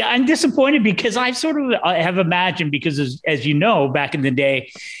 See, I'm disappointed because I sort of have imagined, because as you know, back in the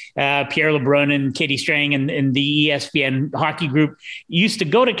day, Pierre LeBrun and Katie Strang and the ESPN hockey group used to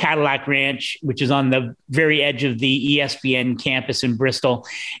go to Cadillac Ranch, which is on the very edge of the ESPN campus in Bristol.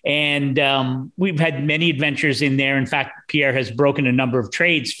 And we've had many adventures in there. In fact, Pierre has broken a number of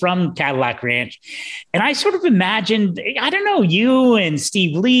trades from Cadillac Ranch. And I sort of imagined, I don't know, you and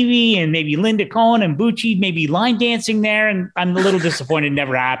Steve Levy and maybe Linda Cohen and Bucci maybe line dancing there. And I'm a little disappointed it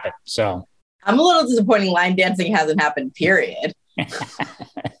never happened. So I'm a little disappointed line dancing hasn't happened, period.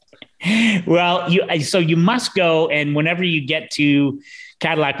 Well, you must go. And whenever you get to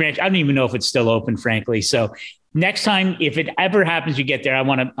Cadillac Ranch, I don't even know if it's still open, frankly. So next time, if it ever happens, you get there, I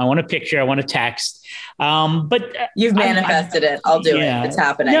want a picture. I want a text. But you've manifested it. I'll do it. It's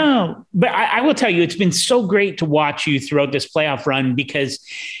happening. No, but I will tell you, it's been so great to watch you throughout this playoff run, because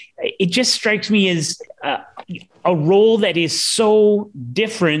it just strikes me as a role that is so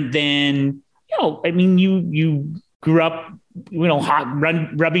different than, you grew up,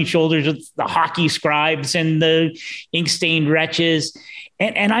 rubbing shoulders with the hockey scribes and the ink-stained wretches.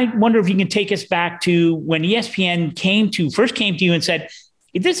 And I wonder if you can take us back to when ESPN first came to you and said,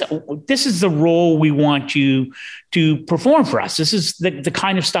 this is the role we want you to perform for us. This is the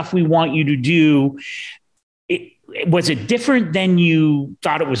kind of stuff we want you to do. Was it different than you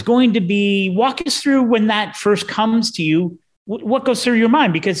thought it was going to be? Walk us through when that first comes to you. What goes through your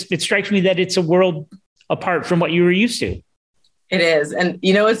mind? Because it strikes me that it's a world apart from what you were used to. It is. And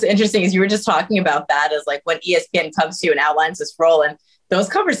what's interesting is you were just talking about that as like when ESPN comes to you and outlines this role, and those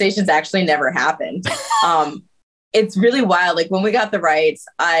conversations actually never happened. It's really wild. Like when we got the rights,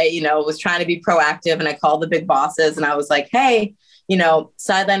 I, was trying to be proactive, and I called the big bosses and I was like, hey,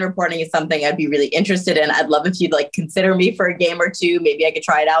 sideline reporting is something I'd be really interested in. I'd love if you'd consider me for a game or two. Maybe I could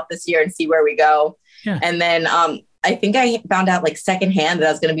try it out this year and see where we go. Yeah. And then I think I found out like secondhand that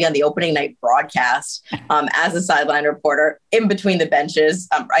I was going to be on the opening night broadcast as a sideline reporter in between the benches.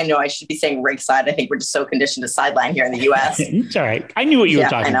 I know I should be saying rinkside. I think we're just so conditioned to sideline here in the US. It's all right. I knew what you were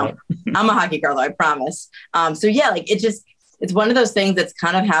talking about. I'm a hockey girl, though, I promise. So yeah, like it's one of those things that's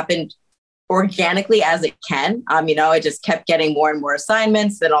kind of happened organically as it can. I just kept getting more and more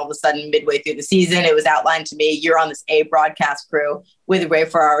assignments. Then all of a sudden, midway through the season, it was outlined to me, you're on this A broadcast crew with Ray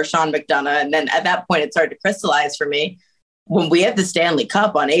Ferraro, Sean McDonough. And then at that point, it started to crystallize for me. When we had the Stanley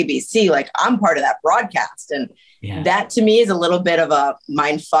Cup on ABC, like I'm part of that broadcast. And that to me is a little bit of a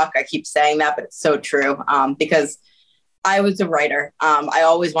mind fuck. I keep saying that, but it's so true because I was a writer. I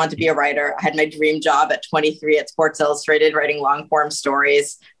always wanted to be a writer. I had my dream job at 23 at Sports Illustrated, writing long form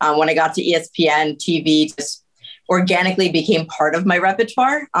stories. When I got to ESPN, TV just organically became part of my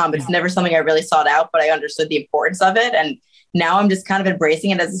repertoire. It's never something I really sought out, but I understood the importance of it. And now I'm just kind of embracing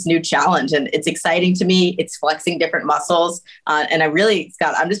it as this new challenge. And it's exciting to me. It's flexing different muscles. And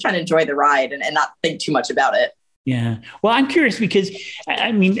Scott, I'm just trying to enjoy the ride and not think too much about it. Yeah. Well, I'm curious because,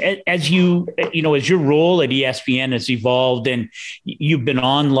 I mean, as your role at ESPN has evolved and you've been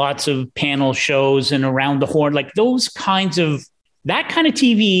on lots of panel shows and around the horn, like that kind of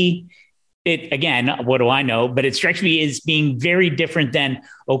TV, again, what do I know? But it strikes me as being very different than,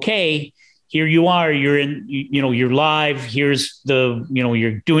 okay, here you are, you're live. Here's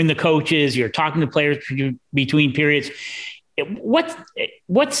you're doing the coaches, you're talking to players between periods.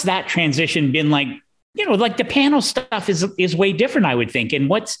 What's that transition been like? Like the panel stuff is way different, I would think. And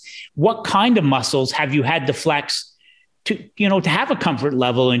what kind of muscles have you had to flex to have a comfort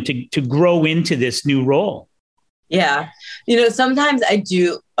level and to grow into this new role? Yeah. Sometimes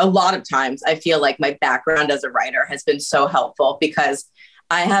a lot of times I feel like my background as a writer has been so helpful because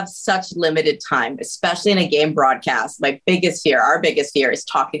I have such limited time, especially in a game broadcast. Our biggest fear is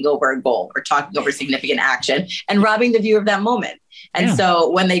talking over a goal or talking over significant action and robbing the viewer of that moment. And so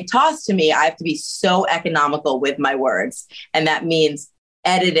when they toss to me, I have to be so economical with my words. And that means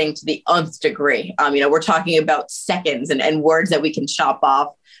editing to the nth degree. We're talking about seconds and words that we can chop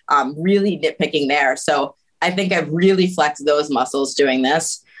off, really nitpicking there. So I think I've really flexed those muscles doing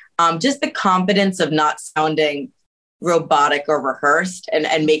this. Just the confidence of not sounding robotic or rehearsed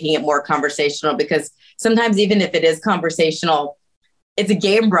and making it more conversational, because sometimes even if it is conversational, it's a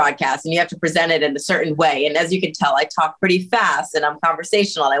game broadcast and you have to present it in a certain way. And as you can tell, I talk pretty fast and I'm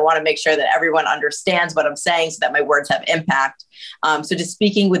conversational and I want to make sure that everyone understands what I'm saying so that my words have impact. So just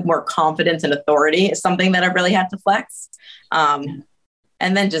speaking with more confidence and authority is something that I really had to flex.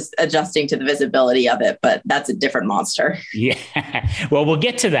 And then just adjusting to the visibility of it. But that's a different monster. Yeah. Well, we'll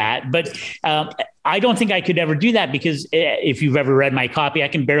get to that. But I don't think I could ever do that because if you've ever read my copy, I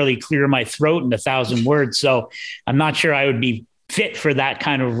can barely clear my throat in 1,000 words. So I'm not sure I would be fit for that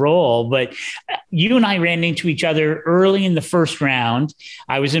kind of role. But you and I ran into each other early in the first round.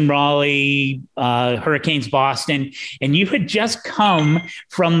 I was in Raleigh, Hurricanes, Boston, and you had just come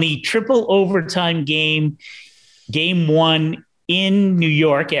from the triple overtime game 1 in New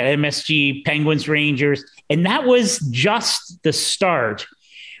York at MSG, Penguins, Rangers. And that was just the start.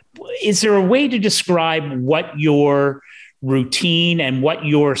 Is there a way to describe what your routine and what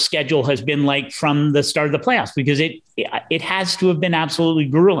your schedule has been like from the start of the playoffs? Because it has to have been absolutely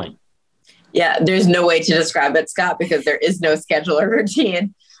grueling. Yeah, there's no way to describe it, Scott, because there is no schedule or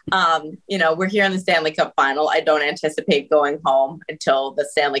routine. We're here in the Stanley Cup final. I don't anticipate going home until the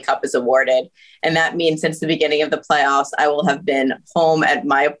Stanley Cup is awarded. And that means since the beginning of the playoffs, I will have been home at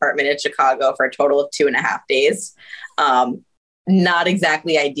my apartment in Chicago for a total of 2.5 days. Not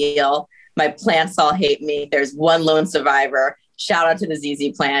exactly ideal. My plants all hate me. There's one lone survivor. Shout out to the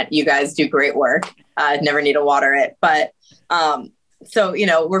ZZ plant. You guys do great work. Never need to water it. But so,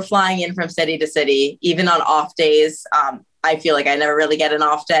 we're flying in from city to city, even on off days. I feel like I never really get an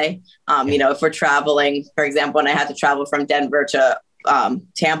off day. If we're traveling, for example, when I had to travel from Denver to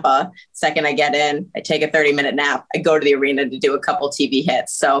Tampa, second I get in, I take a 30-minute nap. I go to the arena to do a couple TV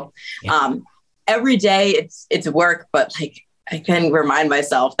hits. So every day it's work, but I can remind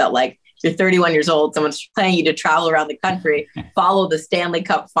myself that you're 31 years old, someone's paying you to travel around the country, follow the Stanley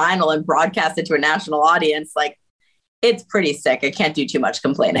Cup final and broadcast it to a national audience. It's pretty sick. I can't do too much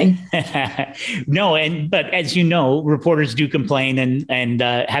complaining. No. But as you know, reporters do complain and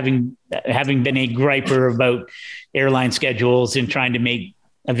having been a griper about airline schedules and trying to make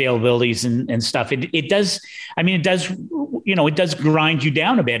availabilities and stuff, it does grind you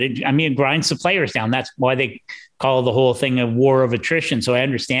down a bit. It grinds the players down. That's why they call the whole thing a war of attrition. So I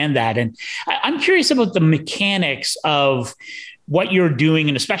understand that. And I'm curious about the mechanics of what you're doing,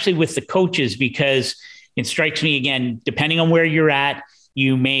 and especially with the coaches, because it strikes me, again, depending on where you're at,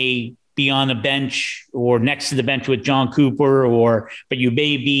 you may be on the bench or next to the bench with John Cooper, but you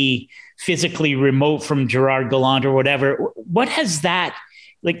may be physically remote from Gerard Gallant or whatever. What has that,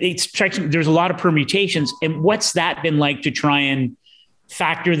 like, it strikes me, there's a lot of permutations. And what's that been like to try and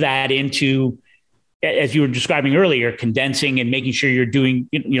factor that into, as you were describing earlier, condensing and making sure you're doing,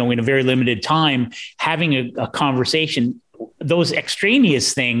 in a very limited time, having a conversation, those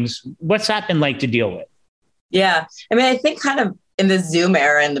extraneous things, what's that been like to deal with? Yeah. I mean, I think kind of in the Zoom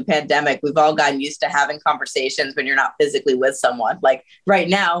era and the pandemic, we've all gotten used to having conversations when you're not physically with someone. Like right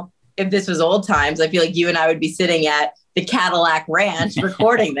now, if this was old times, I feel like you and I would be sitting at the Cadillac Ranch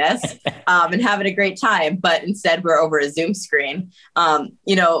recording this and having a great time. But instead, we're over a Zoom screen.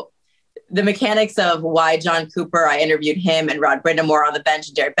 The mechanics of why John Cooper, I interviewed him and Rod Brindamore on the bench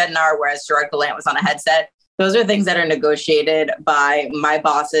and Jared Bednar, whereas Gerard Gallant was on a headset. Those are things that are negotiated by my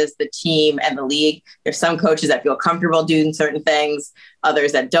bosses, the team, and the league. There's some coaches that feel comfortable doing certain things,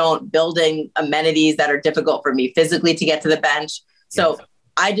 others that don't, building amenities that are difficult for me physically to get to the bench. So yes.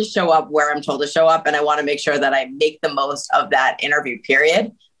 I just show up where I'm told to show up, and I want to make sure that I make the most of that interview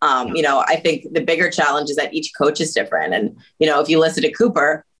period. I think the bigger challenge is that each coach is different. And, if you listen to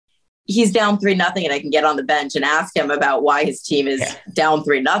Cooper, he's down 3-0 and I can get on the bench and ask him about why his team is down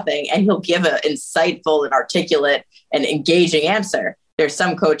 3-0. And he'll give an insightful and articulate and engaging answer. There's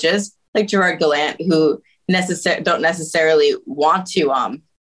some coaches like Gerard Gallant who don't necessarily want to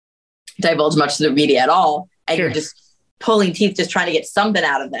divulge much to the media at all. And you're just pulling teeth, just trying to get something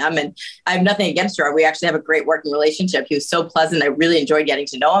out of them. And I have nothing against Gerard. We actually have a great working relationship. He was so pleasant. I really enjoyed getting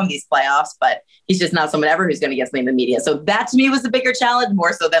to know him these playoffs, but he's just not someone ever who's going to get something in the media. So that to me was the bigger challenge,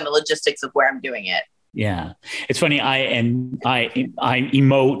 more so than the logistics of where I'm doing it. Yeah. It's funny. I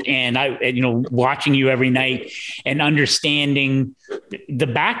emote and watching you every night and understanding the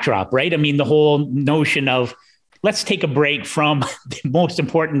backdrop, right? I mean, the whole notion of, let's take a break from the most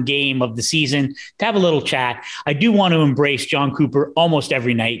important game of the season to have a little chat. I do want to embrace John Cooper almost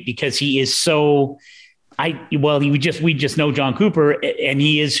every night because he is so, we just know John Cooper and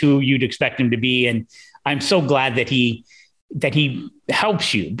he is who you'd expect him to be. And I'm so glad that he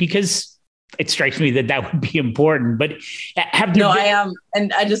helps you, because it strikes me that would be important. But I am.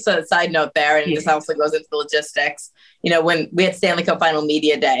 And I just a side note there, and this also goes into the logistics. When we had Stanley Cup Final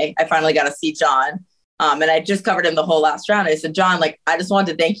Media Day, I finally got to see John. And I just covered him the whole last round. I said, John, I just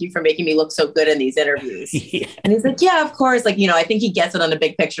wanted to thank you for making me look so good in these interviews. Yeah. And he's like, yeah, of course. I think he gets it on a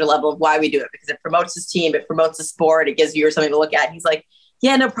big picture level of why we do it, because it promotes his team. It promotes the sport. It gives viewers something to look at. And he's like,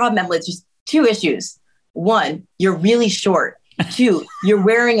 yeah, no problem, Emily. It's just 2 issues. 1, you're really short. 2, you're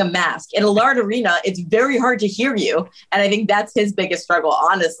wearing a mask. In a large arena, it's very hard to hear you. And I think that's his biggest struggle,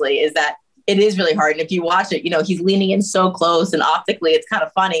 honestly, is that it is really hard. And if you watch it, he's leaning in so close and optically it's kind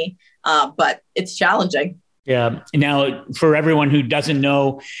of funny. But it's challenging. Yeah. Now, for everyone who doesn't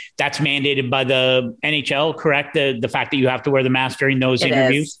know, that's mandated by the NHL, correct? The fact that you have to wear the mask during those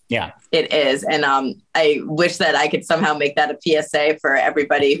interviews? Yeah, it is. And I wish that I could somehow make that a PSA for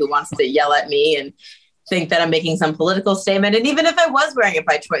everybody who wants to yell at me and think that I'm making some political statement. And even if I was wearing it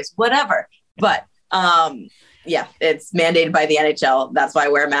by choice, whatever. But yeah, it's mandated by the NHL. That's why I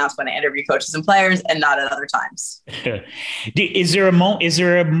wear a mask when I interview coaches and players, and not at other times. Is there a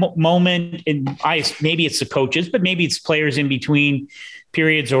moment maybe it's the coaches, but maybe it's players in between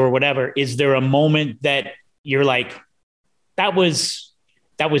periods or whatever. Is there a moment that you're like, that was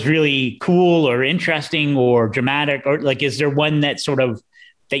really cool or interesting or dramatic, or is there one that sort of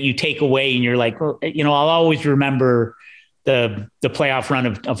that you take away and you're like, well, I'll always remember the playoff run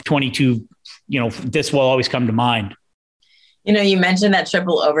of 22. This will always come to mind. You mentioned that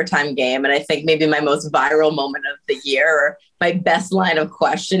triple overtime game, and I think maybe my most viral moment of the year, or my best line of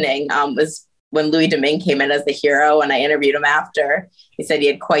questioning, was when Louis Domingue came in as the hero, and I interviewed him after. He said he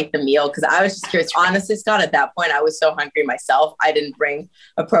had quite the meal, because I was just curious. Honestly, Scott, at that point, I was so hungry myself. I didn't bring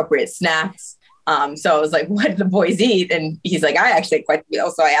appropriate snacks. So I was like, what did the boys eat? And he's like, I actually had quite the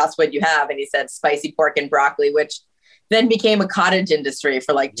meal. So I asked, what you have? And he said spicy pork and broccoli, which then became a cottage industry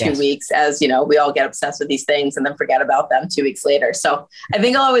for 2 weeks, as we all get obsessed with these things and then forget about them 2 weeks later. So I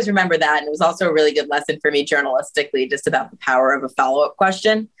think I'll always remember that. And it was also a really good lesson for me journalistically, just about the power of a follow-up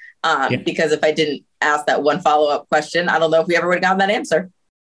question. Because if I didn't ask that one follow-up question, I don't know if we ever would have gotten that answer.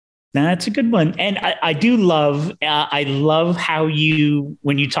 That's a good one. And I do love, I love how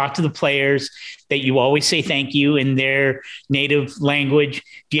when you talk to the players, that you always say thank you in their native language.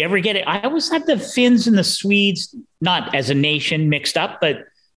 Do you ever get it? I always have the Finns and the Swedes, not as a nation mixed up, but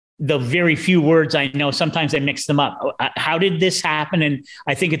the very few words I know, sometimes I mix them up. How did this happen? And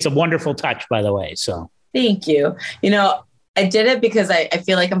I think it's a wonderful touch, by the way. So thank you. I did it because I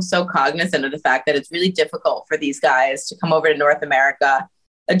feel like I'm so cognizant of the fact that it's really difficult for these guys to come over to North America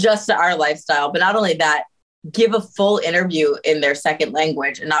adjust to our lifestyle. But not only that, give a full interview in their second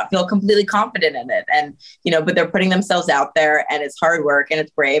language and not feel completely confident in it. And, but they're putting themselves out there, and it's hard work and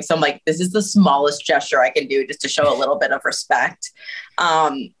it's brave. So I'm like, this is the smallest gesture I can do just to show a little bit of respect.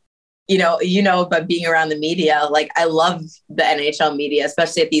 But being around the media, like I love the NHL media,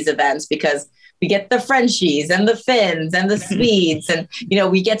 especially at these events, because we get the Frenchies and the Finns and the Swedes. And,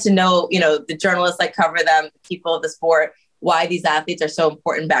 we get to know, the journalists that cover them, the people of the sport, why these athletes are so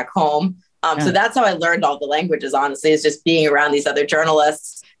important back home. So that's how I learned all the languages, honestly, is just being around these other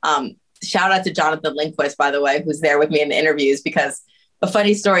journalists. Shout out to Jonathan Lindquist, by the way, who's there with me in the interviews, because a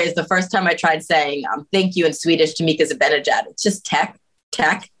funny story is the first time I tried saying thank you in Swedish to Mika Zibanejad, it's just tech.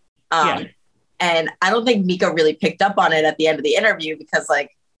 And I don't think Mika really picked up on it at the end of the interview, because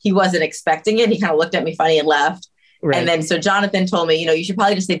he wasn't expecting it. He kind of looked at me funny and left. Right. And then so Jonathan told me, you should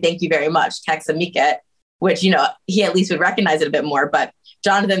probably just say thank you very much, text Mika, which, he at least would recognize it a bit more. But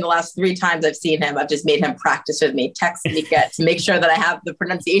Jonathan, the last 3 times I've seen him, I've just made him practice with me, text Mika to make sure that I have the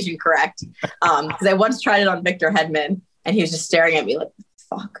pronunciation correct. Because I once tried it on Victor Hedman, and he was just staring at me like,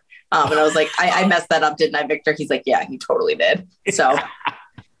 fuck. And I was like, I messed that up, didn't I, Victor? He's like, yeah, you totally did. So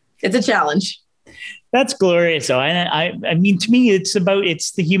it's a challenge. That's glorious. So I mean, to me, it's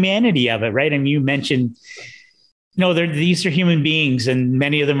the humanity of it, right? I mean, you mentioned, these are human beings, and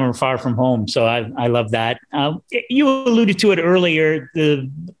many of them are far from home. So I love that. You alluded to it earlier.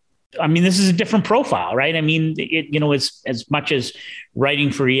 This is a different profile, right? I mean, as much as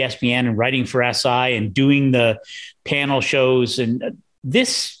writing for ESPN and writing for SI and doing the panel shows, and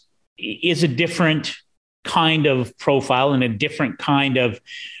this is a different kind of profile and a different kind of,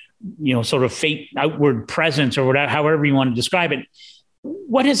 sort of fake outward presence, or whatever, however you want to describe it.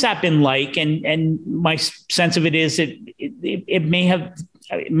 What has that been like? And my sense of it is it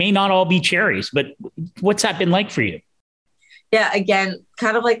may not all be cherries, but what's that been like for you? Yeah, again,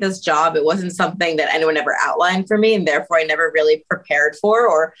 kind of like this job, it wasn't something that anyone ever outlined for me, and therefore I never really prepared for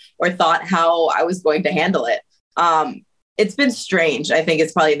or thought how I was going to handle it. It's been strange. I think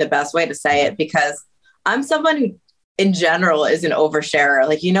it's probably the best way to say it, because I'm someone who in general is an oversharer.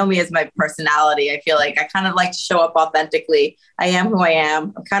 Like, me as my personality. I feel like I kind of like to show up authentically. I am who I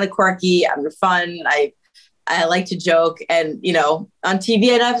am. I'm kind of quirky. I'm fun. I like to joke. And, on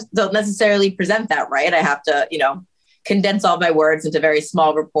TV, I don't necessarily present that right. I have to, condense all my words into very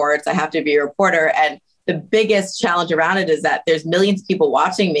small reports. I have to be a reporter. And the biggest challenge around it is that there's millions of people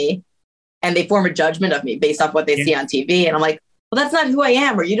watching me, and they form a judgment of me based off what they see on TV. And I'm like, well, that's not who I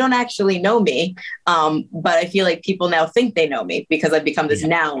am, or you don't actually know me. But I feel like people now think they know me because I've become this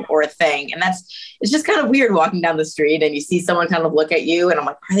noun or a thing. And it's just kind of weird walking down the street and you see someone kind of look at you, and I'm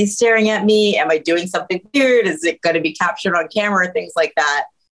like, are they staring at me? Am I doing something weird? Is it going to be captured on camera? Things like that.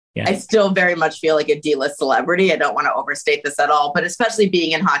 Yeah. I still very much feel like a D-list celebrity. I don't want to overstate this at all, but especially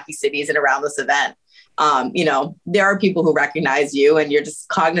being in hockey cities and around this event, there are people who recognize you, and you're just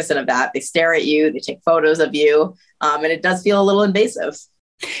cognizant of that. They stare at you, they take photos of you. And it does feel a little invasive.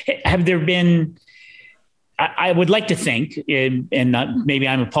 Have there been, I would like to think, and not, maybe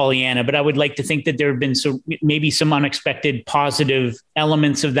I'm a Pollyanna, but I would like to think that there have been maybe some unexpected positive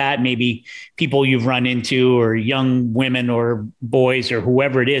elements of that, maybe people you've run into, or young women or boys or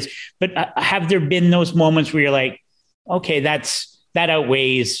whoever it is. But have there been those moments where you're like, okay, that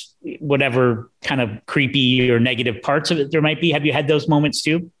outweighs whatever kind of creepy or negative parts of it there might be? Have you had those moments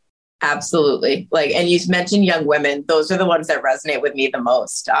too? Absolutely. And you mentioned young women. Those are the ones that resonate with me the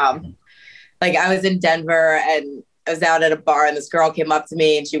most. I was in Denver, and I was out at a bar, and this girl came up to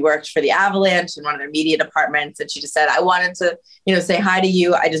me, and she worked for the Avalanche in one of their media departments. And she just said, I wanted to, say hi to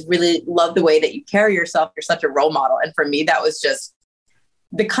you. I just really love the way that you carry yourself. You're such a role model. And for me, that was just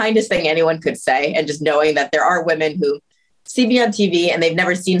the kindest thing anyone could say. And just knowing that there are women who see me on TV, and they've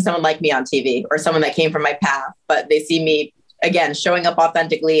never seen someone like me on TV, or someone that came from my path, but they see me, again, showing up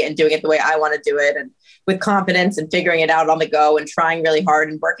authentically and doing it the way I want to do it, and with confidence, and figuring it out on the go, and trying really hard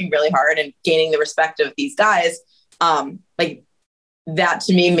and working really hard and gaining the respect of these guys. That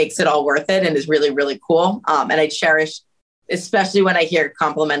to me makes it all worth it, and is really, really cool. And I cherish, especially when I hear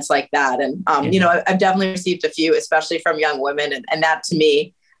compliments like that. And, I've definitely received a few, especially from young women. And that to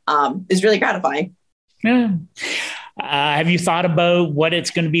me is really gratifying. Yeah. Have you thought about what it's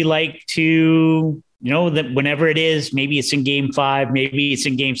going to be like to, that whenever it is, maybe it's in Game 5, maybe it's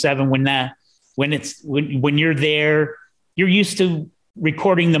in Game 7, when you're there, you're used to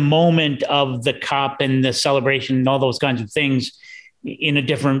recording the moment of the cup and the celebration and all those kinds of things in a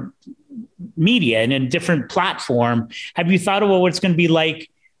different media and in a different platform. Have you thought about what it's going to be like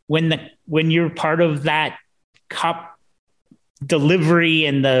when you're part of that cup delivery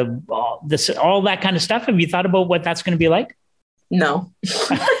and all that kind of stuff? Have you thought about what that's going to be like? No.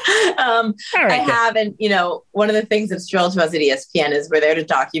 I haven't. One of the things that's thrilled to us at ESPN is we're there to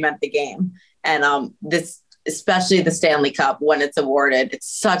document the game. And this, especially the Stanley Cup, when it's awarded, it's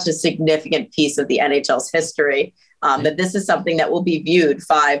such a significant piece of the NHL's history that this is something that will be viewed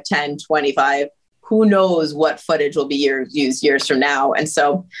 5, 10, 25. Who knows what footage will be used years from now. And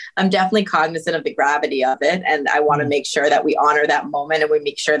so I'm definitely cognizant of the gravity of it. And I want to make sure that we honor that moment and we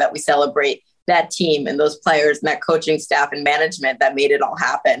make sure that we celebrate that team and those players and that coaching staff and management that made it all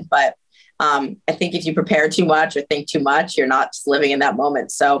happen. But I think if you prepare too much or think too much, you're not just living in that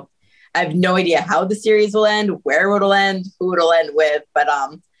moment. So I have no idea how the series will end, where it'll end, who it'll end with. But I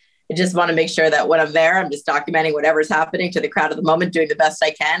just want to make sure that when I'm there, I'm just documenting whatever's happening to the crowd of the moment, doing the best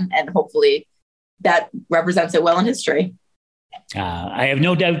I can. And hopefully that represents it well in history. I have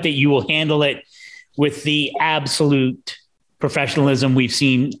no doubt that you will handle it with the absolute professionalism we've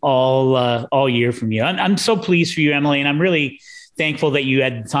seen all year from you. I'm so pleased for you, Emily, and I'm really thankful that you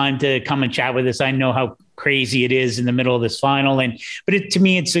had the time to come and chat with us. I know how crazy it is in the middle of this final, but to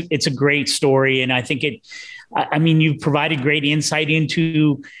me, it's a great story, and I think you've provided great insight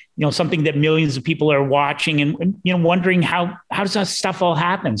into something that millions of people are watching and wondering how does that stuff all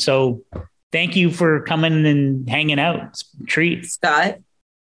happen. So thank you for coming and hanging out. It's a treat. Scott,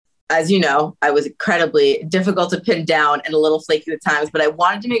 as you know, I was incredibly difficult to pin down and a little flaky at times, but I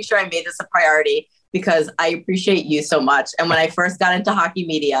wanted to make sure I made this a priority because I appreciate you so much. And when I first got into hockey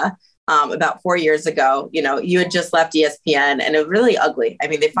media about 4 years ago, you had just left ESPN and it was really ugly. I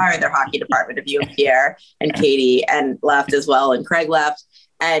mean, they fired their hockey department of you and Pierre and Katie and left as well. And Craig left.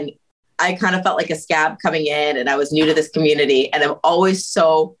 And I kind of felt like a scab coming in and I was new to this community. And I'm always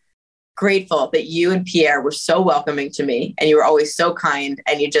so grateful that you and Pierre were so welcoming to me and you were always so kind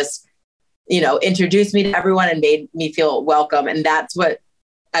and you just, introduced me to everyone and made me feel welcome. And that's what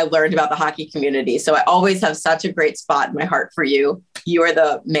I learned about the hockey community. So I always have such a great spot in my heart for you. You are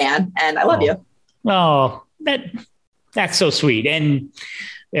the man and I love you. Oh, that's so sweet. And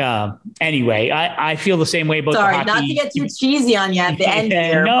anyway, I feel the same way about the hockey. Not to get too cheesy on you at the end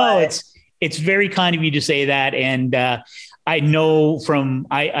here. No, it's very kind of you to say that. And, I know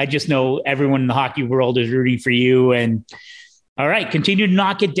I just know everyone in the hockey world is rooting for you. And all right, continue to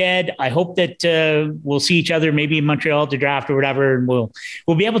knock it dead. I hope that we'll see each other maybe in Montreal to draft or whatever. And we'll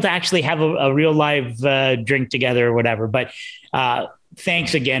be able to actually have a real live drink together or whatever. But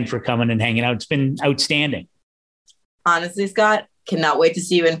thanks again for coming and hanging out. It's been outstanding. Honestly, Scott, cannot wait to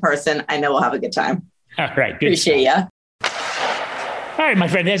see you in person. I know we'll have a good time. All right. Good Appreciate you. All right, my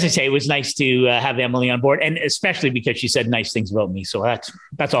friend, as I say, it was nice to have Emily on board, and especially because she said nice things about me. So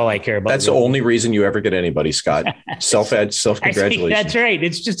that's all I care about. That's really the only reason you ever get anybody, Scott. Self-congratulations. That's right.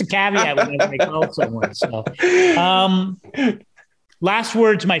 It's just a caveat when I call someone. So, last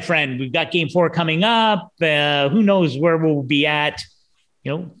words, my friend. We've got Game 4 coming up. Who knows where we'll be at?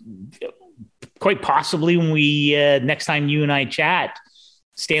 Quite possibly when we next time you and I chat,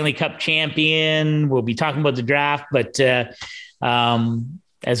 Stanley Cup champion. We'll be talking about the draft, but.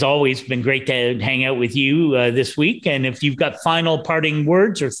 As always, been great to hang out with you this week. And if you've got final parting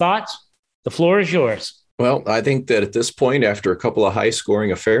words or thoughts, the floor is yours. Well, I think that at this point, after a couple of high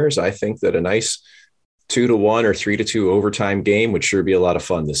scoring affairs, I think that a nice 2-1 or 3-2 overtime game would sure be a lot of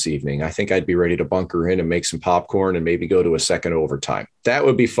fun this evening. I think I'd be ready to bunker in and make some popcorn and maybe go to a second overtime. That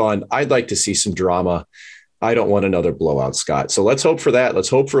would be fun. I'd like to see some drama. I don't want another blowout, Scott. So let's hope for that. Let's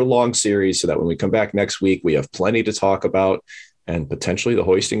hope for a long series so that when we come back next week, we have plenty to talk about. And potentially the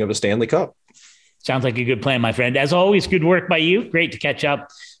hoisting of a Stanley Cup. Sounds like a good plan, my friend. As always, good work by you. Great to catch up.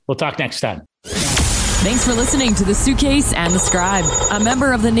 We'll talk next time. Thanks for listening to The Suitcase and the Scribe, a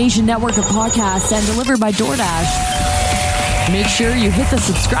member of the Nation Network of Podcasts and delivered by DoorDash. Make sure you hit the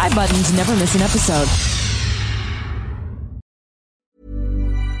subscribe button to never miss an episode.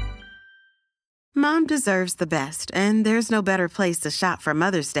 Mom deserves the best, and there's no better place to shop for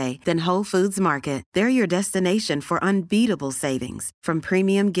Mother's Day than Whole Foods Market. They're your destination for unbeatable savings, from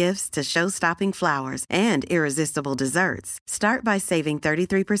premium gifts to show-stopping flowers and irresistible desserts. Start by saving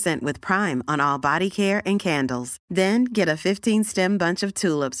 33% with Prime on all body care and candles. Then get a 15-stem bunch of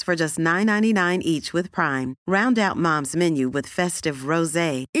tulips for just $9.99 each with Prime. Round out Mom's menu with festive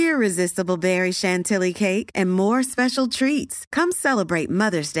rosé, irresistible berry chantilly cake, and more special treats. Come celebrate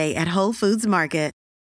Mother's Day at Whole Foods Market.